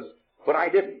I was, but I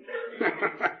didn't.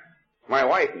 My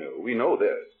wife knew. We know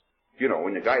this. You know,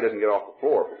 when the guy doesn't get off the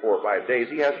floor for 4 or 5 days,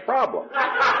 he has problems.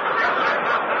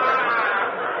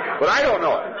 But I don't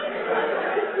know it.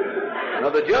 Now,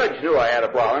 the judge knew I had a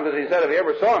problem because he said if he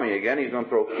ever saw me again, he's going to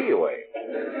throw the key away.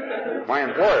 My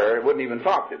employer wouldn't even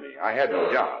talk to me. I had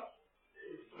no job.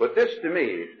 But this, to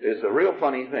me, is a real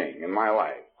funny thing in my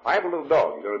life. I have a little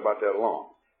dog. He's only about that long.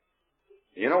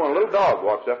 You know, when a little dog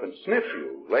walks up and sniffs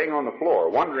you, laying on the floor,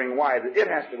 wondering why it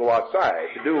has to go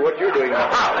outside to do what you're doing in the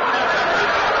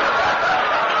house.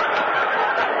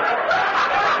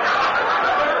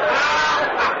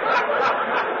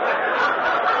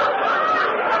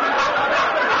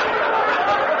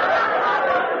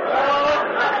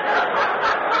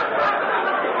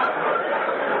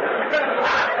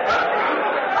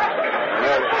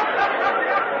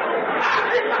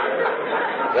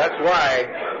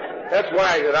 That's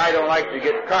why that I don't like to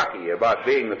get cocky about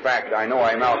being the fact I know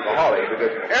I'm alcoholic,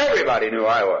 because everybody knew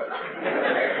I was.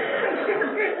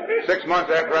 6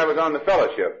 months after I was on the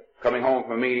fellowship, coming home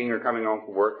from a meeting or coming home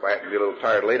from work, if I happened to be a little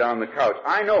tired, lay down on the couch,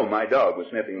 I know my dog was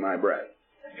sniffing my breath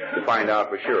to find out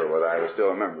for sure whether I was still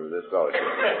a member of this fellowship.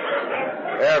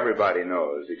 Everybody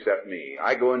knows except me.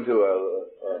 I go into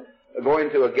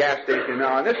a gas station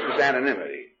now, and this is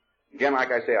anonymity. Again,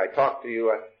 like I say, I talk to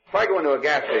you. If I go into a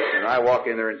gas station and I walk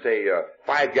in there and say,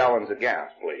 5 gallons of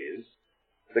gas, please,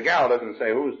 the gal doesn't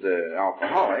say, who's the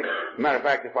alcoholic? As a matter of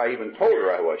fact, if I even told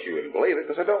her I was, she wouldn't believe it,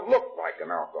 because I don't look like an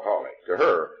alcoholic. To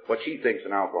her, what she thinks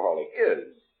an alcoholic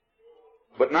is.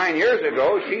 But 9 years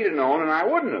ago, she'd have known and I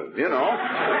wouldn't have, you know.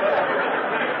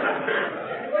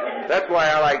 That's why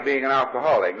I like being an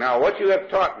alcoholic. Now, what you have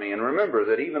taught me, and remember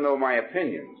that even though my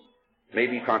opinions may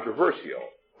be controversial,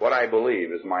 what I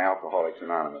believe is my Alcoholics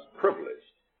Anonymous privilege.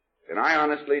 And I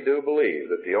honestly do believe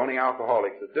that the only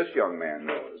alcoholic that this young man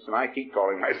knows, and I keep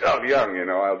calling myself young, you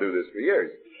know, I'll do this for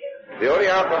years. The only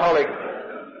alcoholic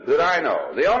that I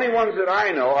know. The only ones that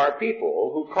I know are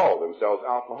people who call themselves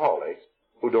alcoholics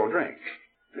who don't drink.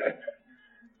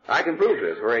 I can prove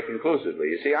this very conclusively.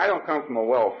 You see, I don't come from a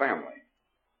well family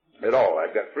at all.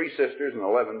 I've got 3 sisters and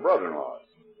 11 brother-in-laws.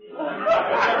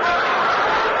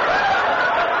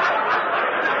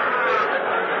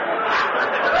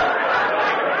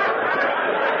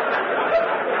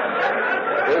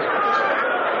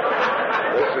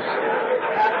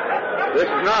 This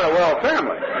is not a well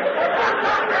family.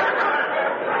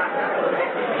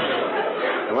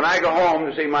 When I go home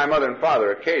to see my mother and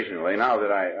father occasionally, now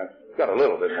that I've got a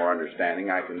little bit more understanding,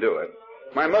 I can do it.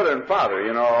 My mother and father,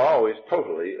 are always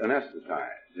totally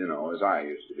anesthetized, as I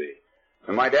used to be.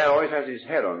 And my dad always has his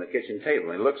head on the kitchen table,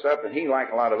 and he looks up, and he,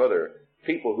 like a lot of other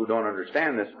people who don't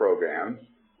understand this program,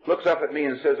 looks up at me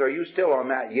and says, "Are you still on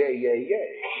that yay, yay,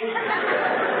 yay?"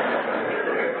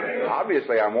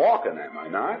 Obviously, I'm walking, am I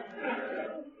not?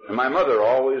 And my mother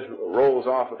always rolls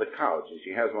off of the couch, and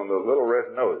she has one of those little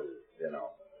red noses,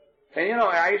 And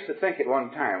I used to think at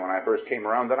one time when I first came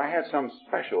around that I had some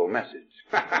special message.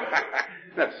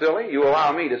 That's silly. You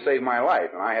allow me to save my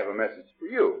life, and I have a message for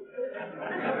you.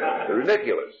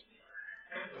 Ridiculous.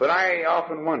 But I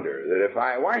often wonder that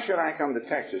why should I come to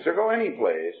Texas or go any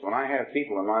place when I have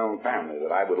people in my own family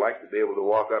that I would like to be able to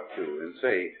walk up to and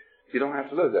say, "You don't have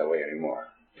to live that way anymore.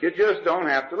 You just don't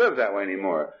have to live that way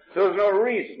anymore. There's no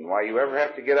reason why you ever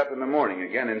have to get up in the morning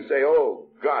again and say, 'Oh,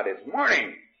 God, it's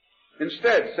morning.'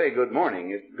 Instead, say, 'Good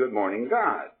morning, it's good morning,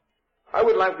 God.' I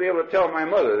would like to be able to tell my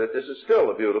mother that this is still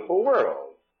a beautiful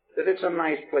world, that it's a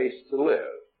nice place to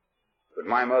live. But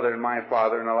my mother and my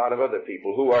father and a lot of other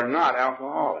people who are not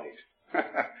alcoholics,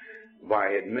 by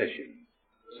admission,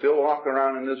 still walk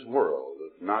around in this world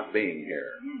of not being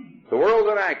here. The world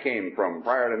that I came from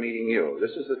prior to meeting you,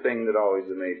 this is the thing that always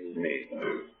amazes me.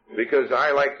 Because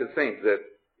I like to think that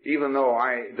even though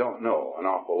I don't know an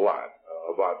awful lot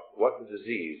about what the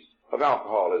disease of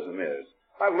alcoholism is,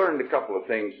 I've learned a couple of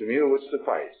things from you which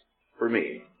suffice for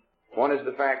me. One is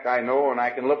the fact I know, and I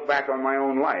can look back on my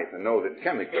own life and know that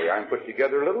chemically I'm put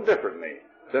together a little differently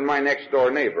than my next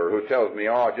door neighbor who tells me,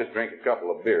 "Oh, just drink a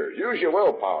couple of beers. Use your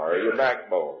willpower or your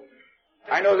backbone."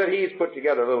 I know that he's put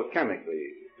together a little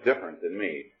chemically different than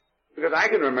me, because I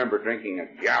can remember drinking a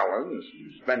gallon and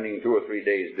spending 2 or 3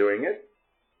 days doing it.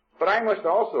 But I must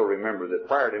also remember that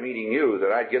prior to meeting you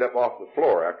that I'd get up off the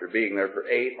floor after being there for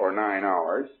 8 or 9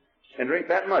 hours and drink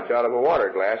that much out of a water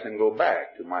glass and go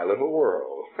back to my little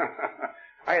world.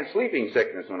 I had sleeping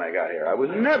sickness when I got here. I was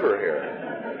never here.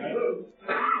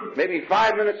 Maybe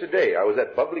 5 minutes a day I was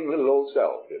that bubbling little old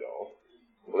self, It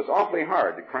was awfully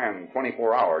hard to cram a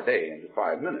 24-hour day into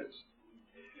 5 minutes.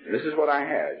 And this is what I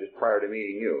had just prior to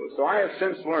meeting you. So I have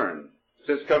since learned,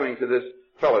 since coming to this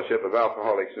fellowship of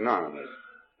Alcoholics Anonymous,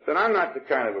 that I'm not the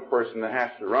kind of a person that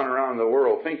has to run around the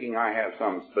world thinking I have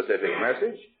some specific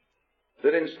message,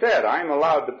 that instead I'm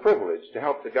allowed the privilege to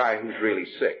help the guy who's really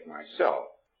sick, myself.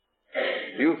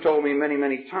 You've told me many,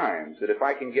 many times that if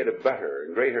I can get a better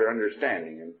and greater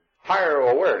understanding and higher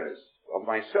awareness of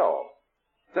myself,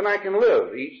 then I can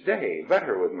live each day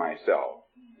better with myself,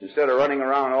 instead of running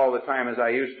around all the time as I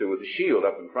used to with the shield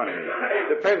up in front of me,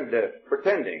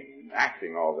 pretending and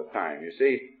acting all the time. You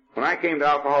see, when I came to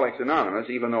Alcoholics Anonymous,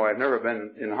 even though I've never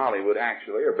been in Hollywood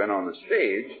actually or been on the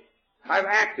stage, I've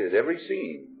acted every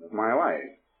scene of my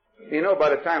life. By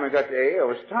the time I got to AA, I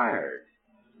was tired.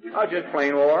 I was just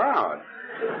plain wore out.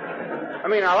 I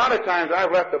mean, a lot of times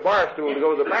I've left the bar stool to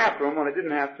go to the bathroom when I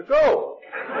didn't have to go.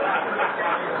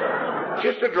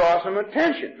 Just to draw some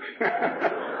attention.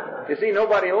 You see,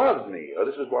 nobody loves me.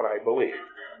 This is what I believe.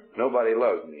 Nobody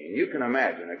loves me. And you can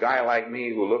imagine a guy like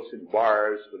me who looks in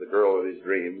bars for the girl of his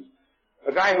dreams,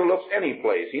 a guy who looks any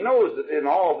place. He knows that in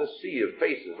all this sea of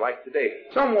faces like today,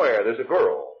 somewhere there's a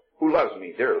girl who loves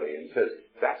me dearly and says,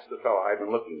 "That's the fellow I've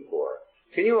been looking for."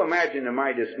 Can you imagine in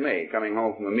my dismay coming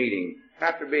home from a meeting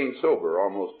after being sober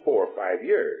almost 4 or 5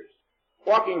 years,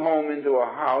 walking home into a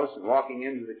house and walking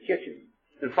into the kitchen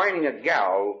and finding a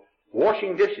gal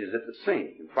washing dishes at the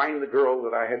sink and finding the girl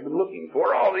that I had been looking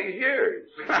for all these years?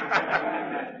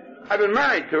 I've been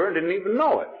married to her and didn't even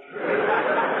know it.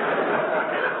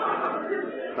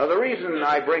 Now, the reason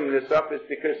I bring this up is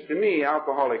because, to me,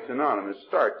 Alcoholics Anonymous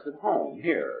starts at home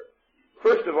here.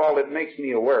 First of all, it makes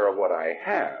me aware of what I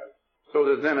have, so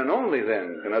that then and only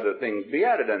then can other things be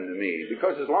added unto me,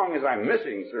 because as long as I'm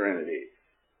missing serenity,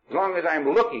 as long as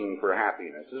I'm looking for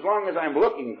happiness, as long as I'm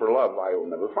looking for love, I will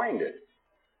never find it.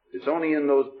 It's only in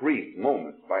those brief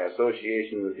moments, by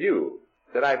association with you,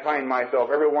 that I find myself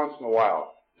every once in a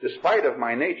while, despite of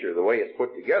my nature, the way it's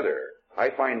put together, I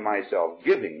find myself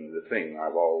giving the thing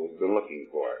I've always been looking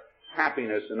for,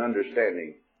 happiness and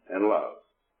understanding and love.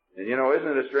 And you know, isn't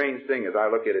it a strange thing as I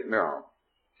look at it now?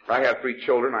 I have 3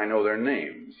 children, I know their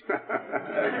names.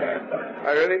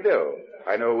 I really do.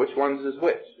 I know which ones is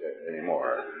which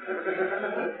anymore.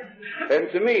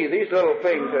 And to me, these little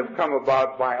things have come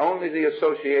about by only the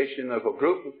association of a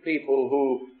group of people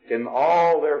who, in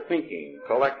all their thinking,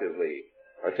 collectively,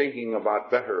 are thinking about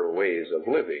better ways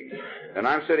of living. And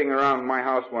I'm sitting around my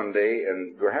house one day,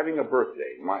 and we're having a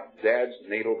birthday, my dad's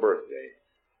natal birthday.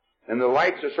 And the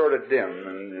lights are sort of dim,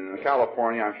 and in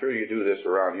California, I'm sure you do this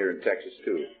around here in Texas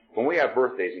too. When we have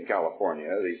birthdays in California,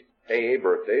 these AA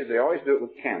birthdays, they always do it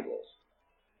with candles.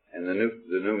 And the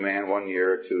new man, 1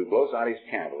 year or 2, blows out his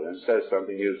candle and says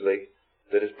something usually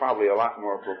that is probably a lot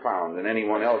more profound than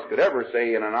anyone else could ever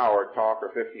say in an hour talk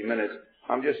or 50 minutes.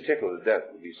 I'm just tickled to death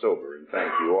to be sober, and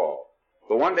thank you all.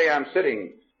 But one day I'm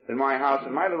sitting in my house,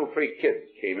 and my little 3 kids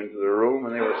came into the room,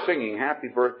 and they were singing, "Happy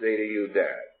Birthday to You,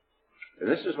 Dad." And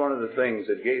this is one of the things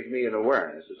that gave me an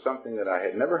awareness of something that I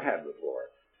had never had before.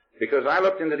 Because I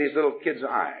looked into these little kids'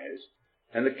 eyes,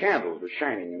 and the candles were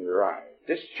shining in their eyes,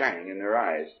 just shining in their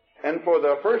eyes. And for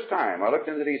the first time, I looked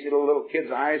into these little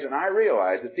kids' eyes, and I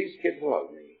realized that these kids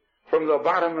loved me from the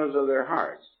bottoms of their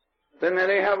hearts. Then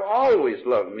they have always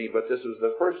loved me, but this was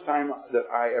the first time that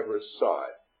I ever saw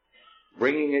it.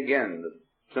 Bringing again the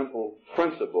simple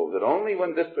principle that only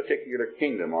when this particular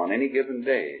kingdom on any given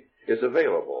day is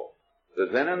available,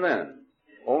 that then and then,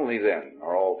 only then,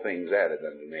 are all things added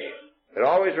unto me. It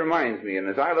always reminds me, and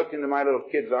as I looked into my little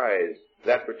kid's eyes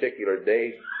that particular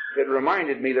day, it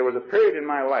reminded me there was a period in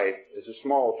my life as a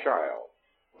small child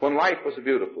when life was a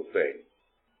beautiful thing,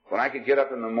 when I could get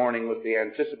up in the morning with the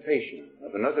anticipation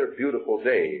of another beautiful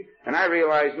day. And I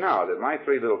realize now that my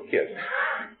 3 little kids,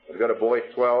 I've got a boy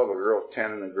 12, a girl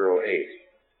 10, and a girl 8.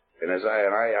 And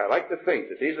I like to think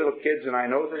that these little kids, and I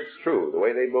know that it's true, the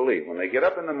way they believe, when they get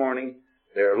up in the morning,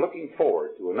 they're looking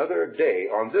forward to another day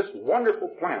on this wonderful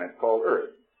planet called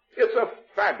Earth. It's a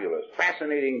fabulous,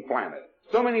 fascinating planet.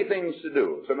 So many things to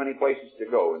do, so many places to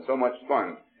go, and so much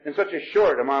fun, in such a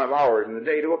short amount of hours in the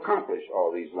day to accomplish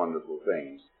all these wonderful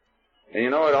things. And you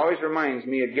know, it always reminds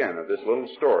me again of this little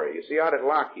story. You see, out at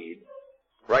Lockheed,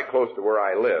 right close to where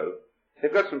I live,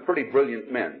 they've got some pretty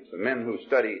brilliant men, some men who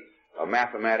study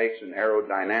mathematics and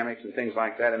aerodynamics and things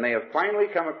like that, and they have finally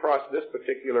come across this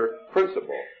particular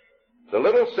principle. The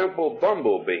little simple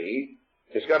bumblebee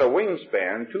has got a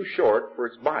wingspan too short for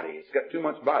its body. It's got too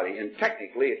much body, and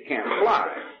technically it can't fly.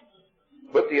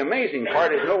 But the amazing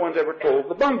part is no one's ever told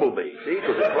the bumblebee, see,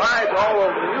 because it flies all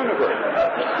over the universe.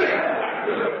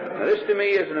 Now, this to me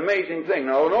is an amazing thing.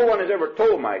 Now, no one has ever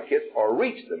told my kids, or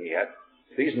reached them yet,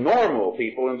 these normal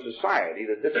people in society,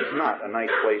 that this is not a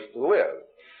nice place to live.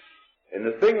 And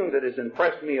the thing that has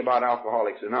impressed me about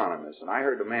Alcoholics Anonymous, and I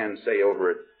heard a man say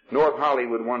over at North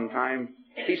Hollywood one time,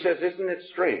 he says, "Isn't it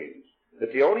strange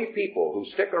that the only people who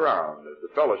stick around at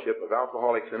the fellowship of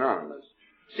Alcoholics Anonymous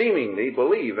seemingly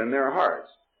believe in their hearts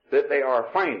that they are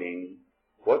finding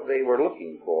what they were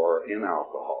looking for in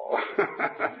alcohol."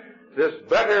 This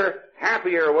better,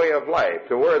 happier way of life,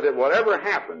 to where that whatever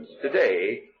happens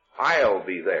today, I'll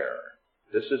be there.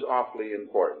 This is awfully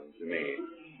important to me.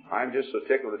 I'm just so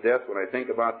tickled to death when I think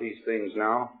about these things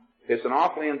now. It's an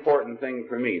awfully important thing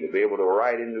for me to be able to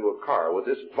ride into a car with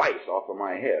this vice off of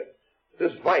my head.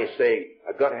 This vice saying,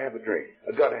 "I've got to have a drink.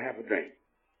 I've got to have a drink."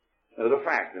 There's a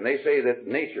fact, and they say that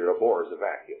nature abhors a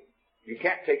vacuum. You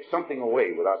can't take something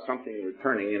away without something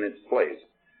returning in its place.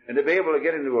 And to be able to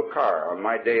get into a car on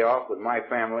my day off with my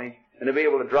family, and to be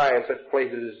able to drive such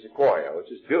places as Sequoia,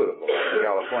 which is beautiful in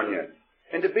California,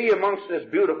 and to be amongst this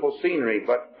beautiful scenery,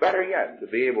 but better yet, to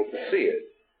be able to see it,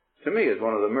 to me is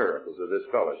one of the miracles of this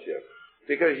fellowship.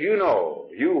 Because you know,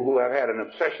 you who have had an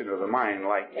obsession of the mind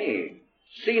like me,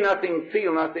 see nothing,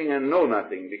 feel nothing, and know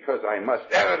nothing, because I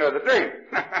must have another drink.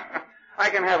 I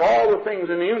can have all the things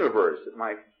in the universe at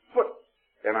my foot,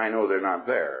 and I know they're not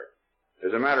there.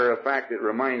 As a matter of fact, it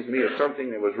reminds me of something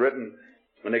that was written,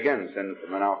 and again sent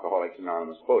from an Alcoholics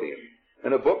Anonymous podium,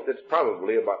 in a book that's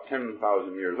probably about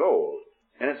 10,000 years old.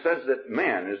 And it says that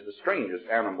man is the strangest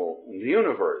animal in the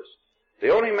universe. The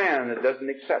only man that doesn't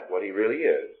accept what he really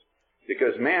is.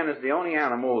 Because man is the only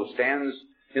animal who stands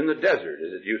in the desert,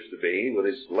 as it used to be, with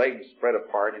his legs spread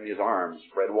apart and his arms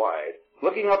spread wide,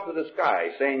 looking up to the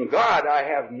sky, saying, "God, I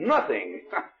have nothing,"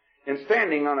 and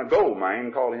standing on a gold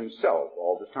mine called himself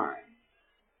all the time.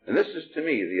 And this is, to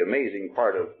me, the amazing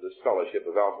part of this fellowship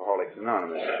of Alcoholics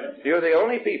Anonymous. You're the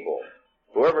only people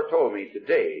who ever told me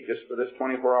today, just for this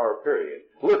 24-hour period,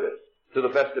 live it to the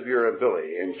best of your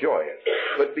ability, enjoy it,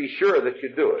 but be sure that you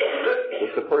do it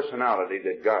with the personality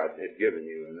that God had given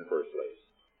you in the first place.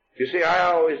 You see,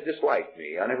 I always disliked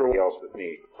me. I never else but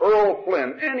me. Earl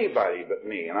Flynn, anybody but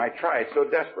me. And I tried so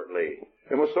desperately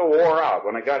and was so wore out.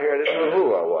 When I got here, I didn't know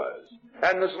who I was.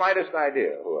 Hadn't the slightest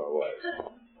idea who I was.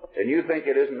 And you think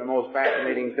it isn't the most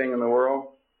fascinating thing in the world?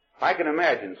 I can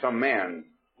imagine some man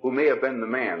who may have been the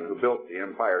man who built the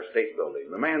Empire State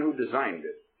Building, the man who designed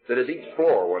it, that as each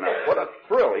floor went up, what a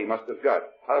thrill he must have got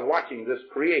out of watching this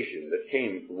creation that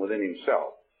came from within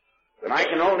himself. And I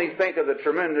can only think of the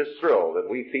tremendous thrill that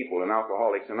we people in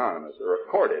Alcoholics Anonymous are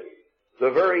accorded, the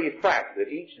very fact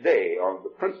that each day on the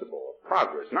principle of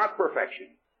progress, not perfection,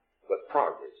 but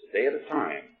progress, a day at a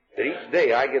time, that each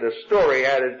day I get a story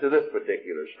added to this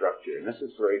particular structure, and this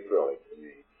is very thrilling to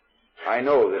me. I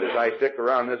know that as I stick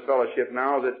around this fellowship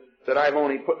now, that I've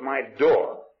only put my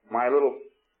door, my little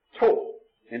toe,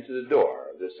 into the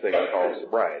door of this thing called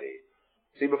sobriety.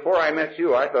 See, before I met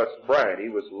you, I thought sobriety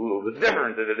was a little bit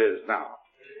different than it is now.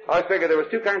 I figured there was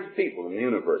two kinds of people in the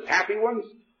universe, happy ones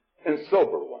and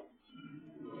sober ones.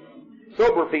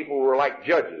 Sober people were like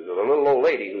judges, or the little old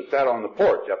lady who sat on the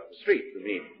porch up the street for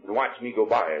me and watched me go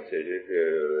by and said,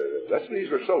 these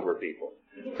were sober people.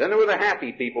 Then there were the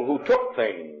happy people who took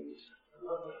things.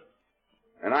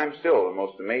 And I'm still the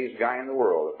most amazed guy in the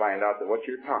world to find out that what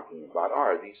you're talking about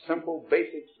are these simple,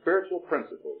 basic spiritual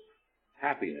principles,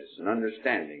 happiness and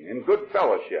understanding and good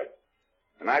fellowship.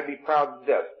 And I'd be proud to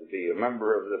death to be a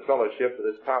member of the fellowship of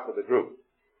this top of the group,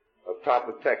 of Top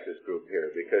of Texas group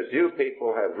here, because you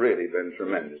people have really been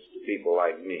tremendous to people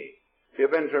like me.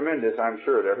 You've been tremendous, I'm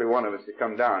sure, to every one of us to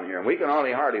come down here. And we can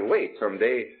only hardly wait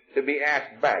someday to be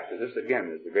asked back, because this,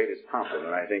 again, is the greatest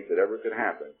compliment I think that ever could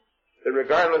happen. That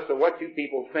regardless of what you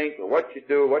people think or what you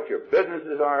do, what your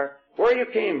businesses are, where you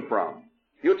came from,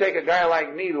 you take a guy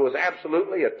like me who was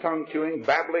absolutely a tongue-chewing,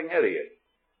 babbling idiot,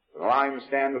 and allow him to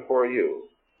stand before you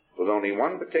with only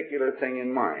one particular thing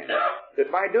in mind,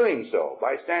 that by doing so,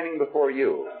 by standing before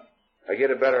you, I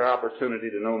get a better opportunity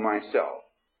to know myself,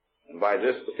 and by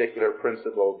this particular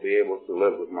principle be able to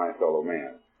live with my fellow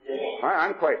man.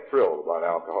 I'm quite thrilled about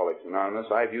Alcoholics Anonymous.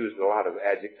 I've used a lot of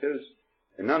adjectives,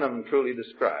 and none of them truly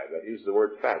describe. I've used the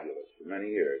word fabulous for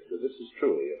many years, because this is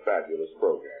truly a fabulous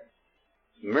program.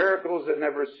 Miracles that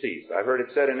never cease. I've heard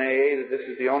it said in AA that this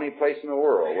is the only place in the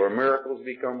world where miracles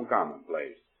become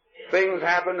commonplace. Things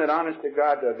happen that, honest to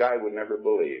God, a guy would never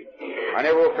believe. I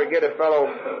never will forget a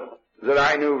fellow that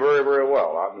I knew very, very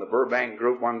well out in the Burbank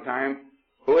group one time,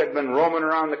 who had been roaming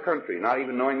around the country, not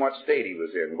even knowing what state he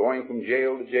was in, going from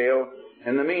jail to jail.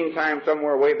 In the meantime,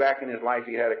 somewhere way back in his life,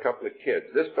 he had a couple of kids.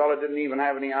 This fellow didn't even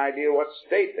have any idea what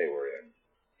state they were in.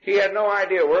 He had no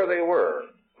idea where they were.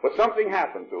 But something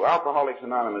happened through Alcoholics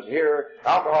Anonymous here,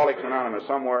 Alcoholics Anonymous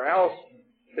somewhere else,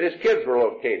 that his kids were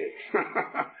located.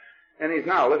 And he's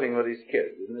now living with his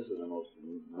kids. And this is the most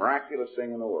miraculous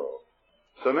thing in the world.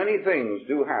 So many things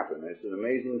do happen. It's an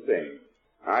amazing thing.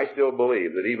 I still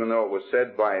believe that even though it was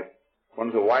said by one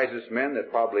of the wisest men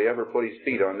that probably ever put his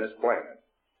feet on this planet,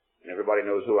 and everybody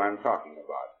knows who I'm talking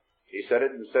about, he said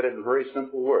it in very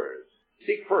simple words.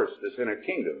 Seek first this inner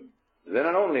kingdom, then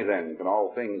and only then can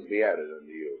all things be added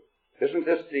unto you. Isn't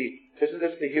this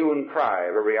the hue and cry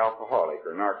of every alcoholic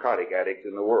or narcotic addict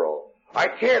in the world? I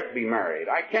can't be married.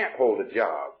 I can't hold a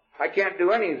job. I can't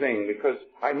do anything because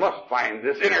I must find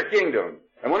this inner kingdom.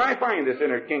 And when I find this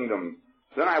inner kingdom,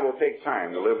 then I will take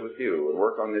time to live with you and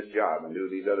work on this job and do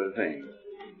these other things.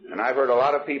 And I've heard a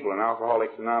lot of people in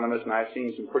Alcoholics Anonymous, and I've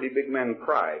seen some pretty big men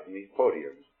cry from these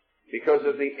podiums because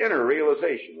of the inner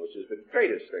realization, which is the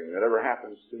greatest thing that ever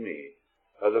happens to me,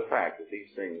 of the fact that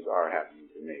these things are happening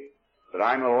to me. That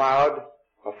I'm allowed,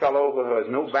 a fellow who has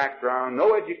no background,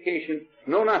 no education,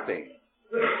 no nothing,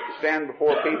 to stand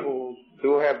before people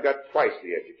who have got twice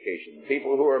the education,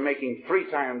 people who are making 3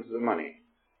 times the money.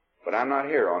 But I'm not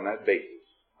here on that basis.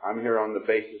 I'm here on the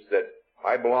basis that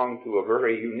I belong to a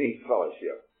very unique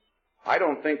fellowship. I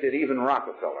don't think that even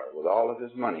Rockefeller, with all of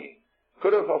his money,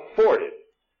 could have afforded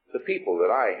the people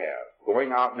that I have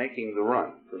going out making the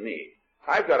run for me.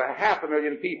 I've got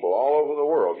 500,000 people all over the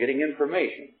world getting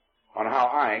information on how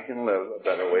I can live a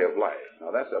better way of life.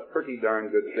 Now, that's a pretty darn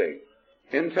good thing.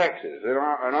 In Texas, in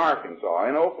Arkansas,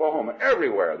 in Oklahoma,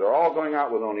 everywhere, they're all going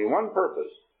out with only one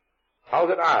purpose: how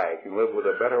that I can live with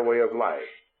a better way of life.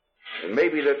 And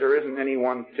maybe that there isn't any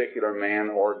one particular man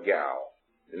or gal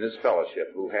in this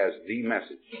fellowship who has the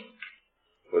message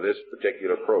for this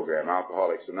particular program,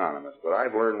 Alcoholics Anonymous. But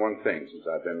I've learned one thing since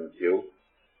I've been with you,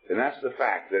 and that's the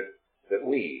fact that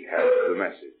we have the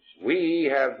message.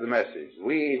 We have the message.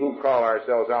 We who call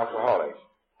ourselves alcoholics.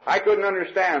 I couldn't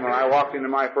understand when I walked into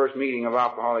my first meeting of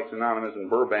Alcoholics Anonymous in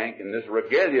Burbank in this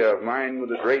regalia of mine with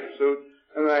a drape suit,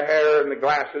 and the hair and the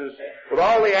glasses, with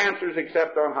all the answers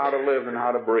except on how to live and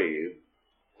how to breathe.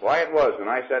 Why it was when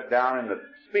I sat down and the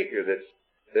speaker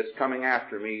that's coming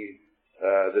after me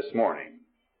this morning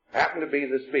happened to be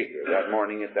the speaker that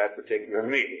morning at that particular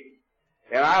meeting.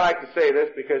 And I like to say this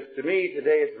because to me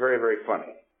today it's very, very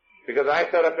funny. Because I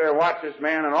sat up there and watched this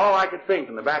man, and all I could think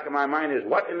in the back of my mind is,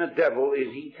 what in the devil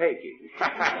is he taking?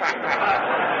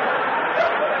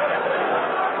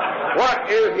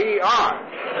 What is he on?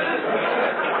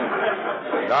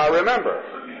 Now remember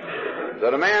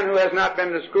that a man who has not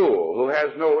been to school, who has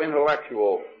no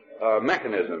intellectual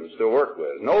mechanisms to work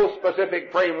with, no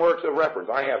specific frameworks of reference,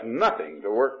 I have nothing to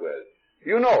work with.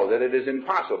 You know that it is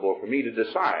impossible for me to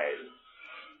decide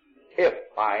if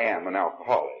I am an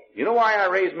alcoholic. You know why I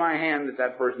raised my hand at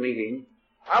that first meeting?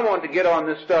 I wanted to get on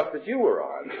this stuff that you were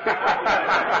on.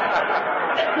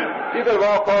 You could have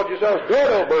all called yourselves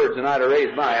dodo birds and I'd have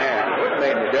raised my hand. It wouldn't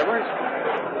have made any difference.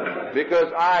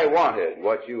 Because I wanted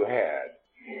what you had.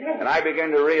 And I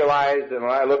began to realize that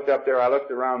when I looked up there, I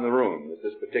looked around the room that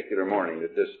this particular morning,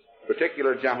 that this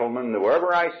particular gentleman,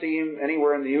 wherever I see him,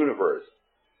 anywhere in the universe,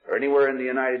 or anywhere in the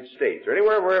United States, or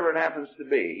anywhere, wherever it happens to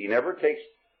be, he never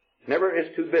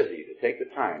is too busy to take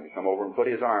the time to come over and put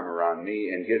his arm around me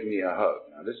and give me a hug.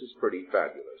 Now, this is pretty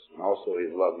fabulous. And also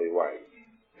his lovely wife.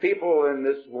 People in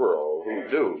this world who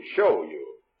do show you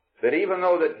that even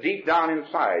though that deep down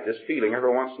inside this feeling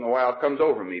every once in a while comes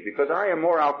over me, because I am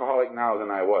more alcoholic now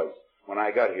than I was when I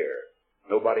got here.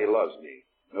 Nobody loves me.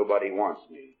 Nobody wants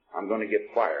me. I'm going to get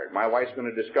fired. My wife's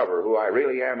going to discover who I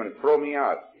really am and throw me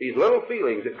out. These little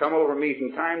feelings that come over me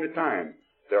from time to time.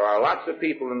 There are lots of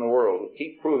people in the world who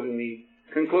keep proving me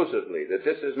conclusively that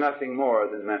this is nothing more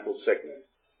than mental sickness.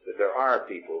 That there are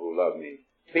people who love me.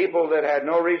 People that had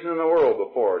no reason in the world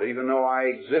before to even know I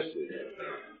existed.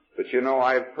 But you know,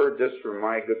 I've heard this from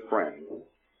my good friend,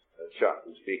 Chuck,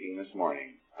 who's speaking this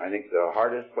morning. I think the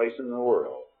hardest place in the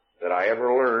world that I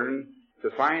ever learned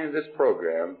to find this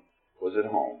program was at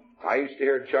home. I used to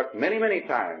hear Chuck many, many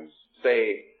times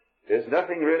say, there's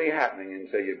nothing really happening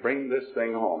until you bring this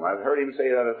thing home. I've heard him say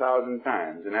that 1,000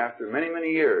 times. And after many,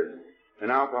 many years in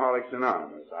Alcoholics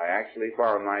Anonymous, I actually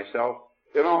found myself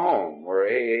in a home where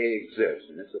AA exists.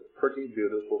 And it's a pretty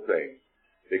beautiful thing.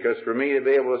 Because for me to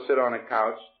be able to sit on a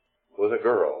couch with a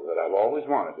girl that I've always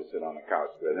wanted to sit on a couch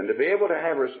with, and to be able to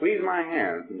have her squeeze my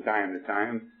hand from time to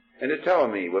time, and to tell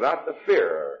me without the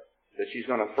fear that she's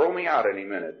going to throw me out any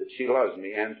minute, that she loves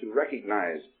me, and to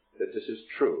recognize that this is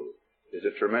true, is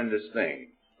a tremendous thing.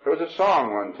 There was a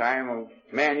song one time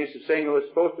a man used to sing who was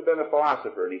supposed to have been a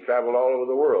philosopher, and he traveled all over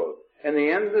the world. And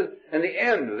the end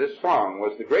of this song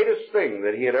was the greatest thing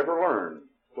that he had ever learned,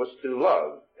 was to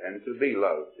love and to be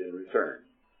loved in return.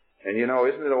 And you know,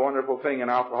 isn't it a wonderful thing in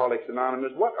Alcoholics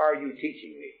Anonymous? What are you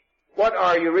teaching me? What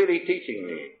are you really teaching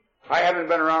me? I haven't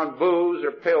been around booze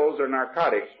or pills or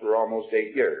narcotics for almost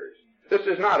 8 years. This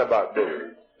is not about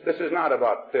booze. This is not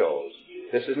about pills.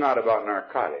 This is not about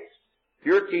narcotics.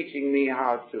 You're teaching me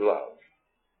how to love.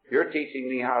 You're teaching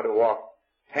me how to walk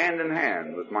hand in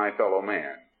hand with my fellow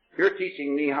man. You're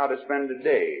teaching me how to spend a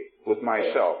day with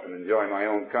myself and enjoy my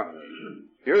own company.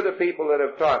 You're the people that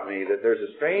have taught me that there's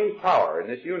a strange power in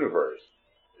this universe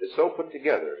that's so put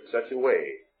together in such a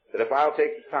way that if I'll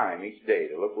take the time each day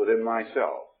to look within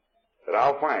myself, that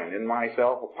I'll find in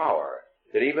myself a power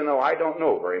that even though I don't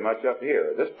know very much up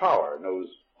here, this power knows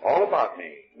all about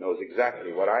me, knows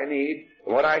exactly what I need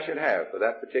and what I should have for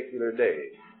that particular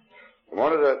day. And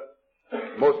one of the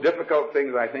most difficult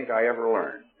things I think I ever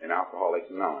learned in Alcoholics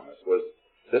Anonymous was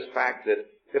this fact that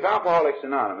if Alcoholics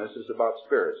Anonymous is about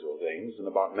spiritual things and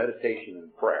about meditation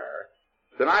and prayer,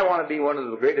 then I want to be one of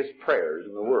the greatest prayers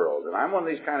in the world. And I'm one of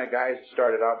these kind of guys that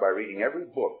started out by reading every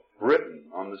book written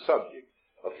on the subject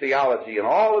of theology in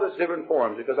all of its different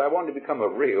forms because I wanted to become a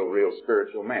real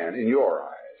spiritual man in your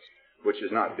eyes, which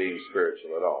is not being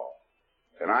spiritual at all.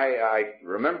 And I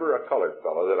remember a colored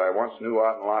fellow that I once knew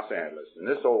out in Los Angeles, and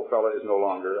this old fellow is no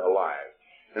longer alive.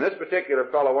 And this particular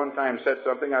fellow one time said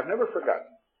something I've never forgotten.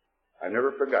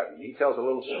 He tells a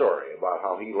little story about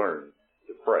how he learned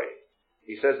to pray.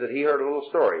 He says that he heard a little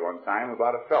story one time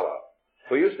about a fellow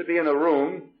who used to be in a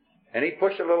room, and he'd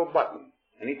push a little button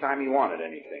anytime he wanted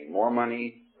anything, more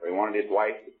money, or he wanted his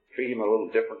wife to treat him a little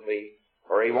differently,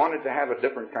 or he wanted to have a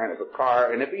different kind of a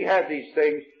car, and if he had these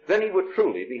things, then he would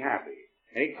truly be happy.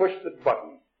 And he'd push the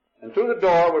button, and through the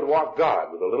door would walk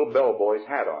God with a little bellboy's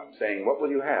hat on, saying, "What will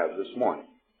you have this morning?"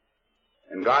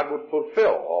 And God would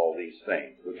fulfill all these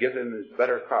things, would give him his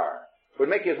better car, would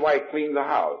make his wife clean the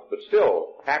house, but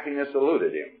still happiness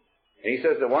eluded him. And he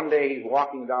says that one day he's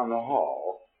walking down the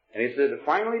hall, and he says it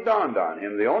finally dawned on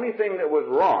him the only thing that was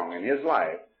wrong in his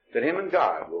life that him and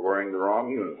God were wearing the wrong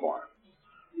uniform.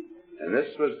 And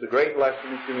this was the great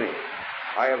lesson to me.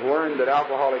 I have learned that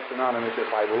Alcoholics Anonymous,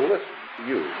 if I will listen to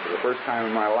you for the first time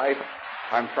in my life,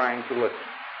 I'm trying to listen.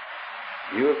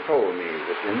 You have told me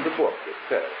that in the book it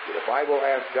says that if I will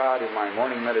ask God in my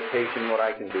morning meditation what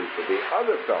I can do for the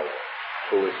other fellow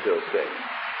who is still sick,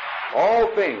 all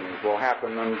things will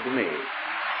happen unto me.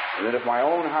 And that if my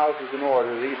own house is in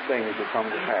order, these things will come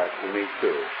to pass for me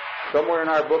too. Somewhere in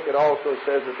our book it also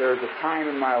says that there is a time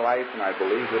in my life, and I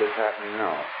believe that it's happening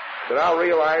now, that I'll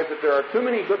realize that there are too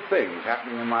many good things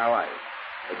happening in my life.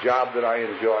 A job that I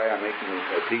enjoy, I'm making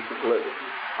a decent living.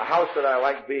 A house that I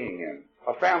like being in.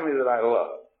 A family that I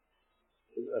love.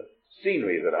 A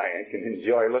scenery that I can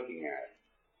enjoy looking at.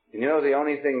 And you know, the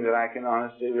only thing that I can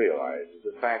honestly realize is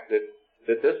the fact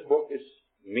that this book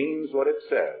means what it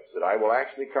says. That I will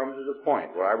actually come to the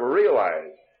point where I will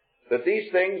realize that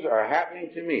these things are happening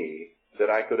to me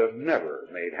that I could have never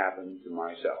made happen to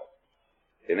myself.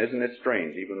 And isn't it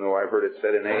strange, even though I've heard it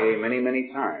said in AA many,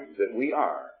 many times, that we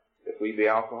are, if we be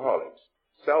alcoholics,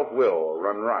 self-will will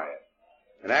run riot.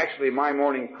 And actually, my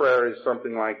morning prayer is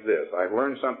something like this. I've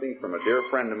learned something from a dear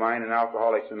friend of mine in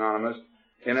Alcoholics Anonymous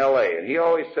in L.A., and he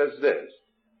always says this,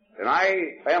 and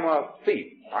I am a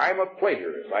thief, I'm a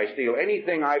plagiarist, I steal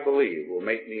anything I believe will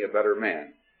make me a better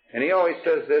man. And he always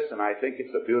says this, and I think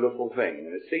it's a beautiful thing,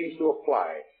 and it seems to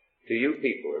apply to you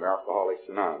people in Alcoholics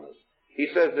Anonymous. He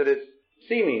says that it's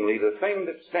seemingly the thing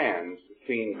that stands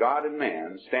between God and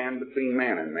man stand between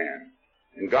man and man.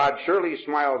 And God surely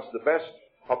smiles the best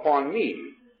upon me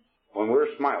when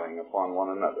we're smiling upon one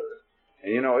another.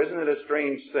 And you know, isn't it a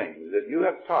strange thing that you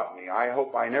have taught me? I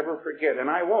hope I never forget, and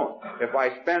I won't, if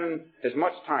I spend as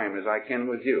much time as I can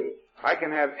with you. I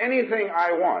can have anything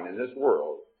I want in this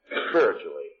world,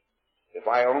 spiritually, if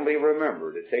I only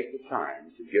remember to take the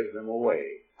time to give them away.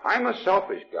 I'm a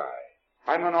selfish guy.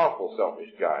 I'm an awful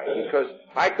selfish guy, because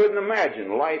I couldn't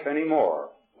imagine life anymore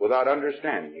without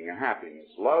understanding and happiness,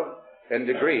 love, and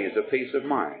degrees of peace of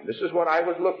mind. This is what I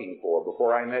was looking for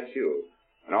before I met you.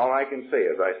 And all I can say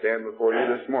as I stand before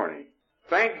you this morning,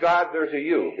 thank God there's a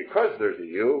you. Because there's a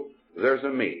you, there's a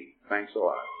me. Thanks a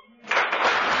lot.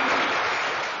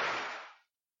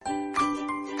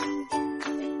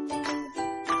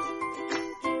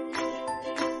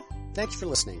 Thanks for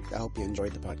listening. I hope you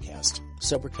enjoyed the podcast.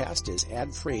 Sobercast is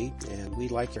ad-free, and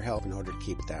we'd like your help in order to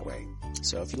keep it that way.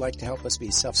 So if you'd like to help us be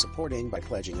self-supporting by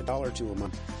pledging $1 or $2 a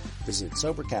month, visit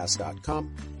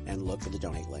Sobercast.com and look for the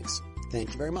donate links.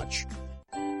 Thank you very much.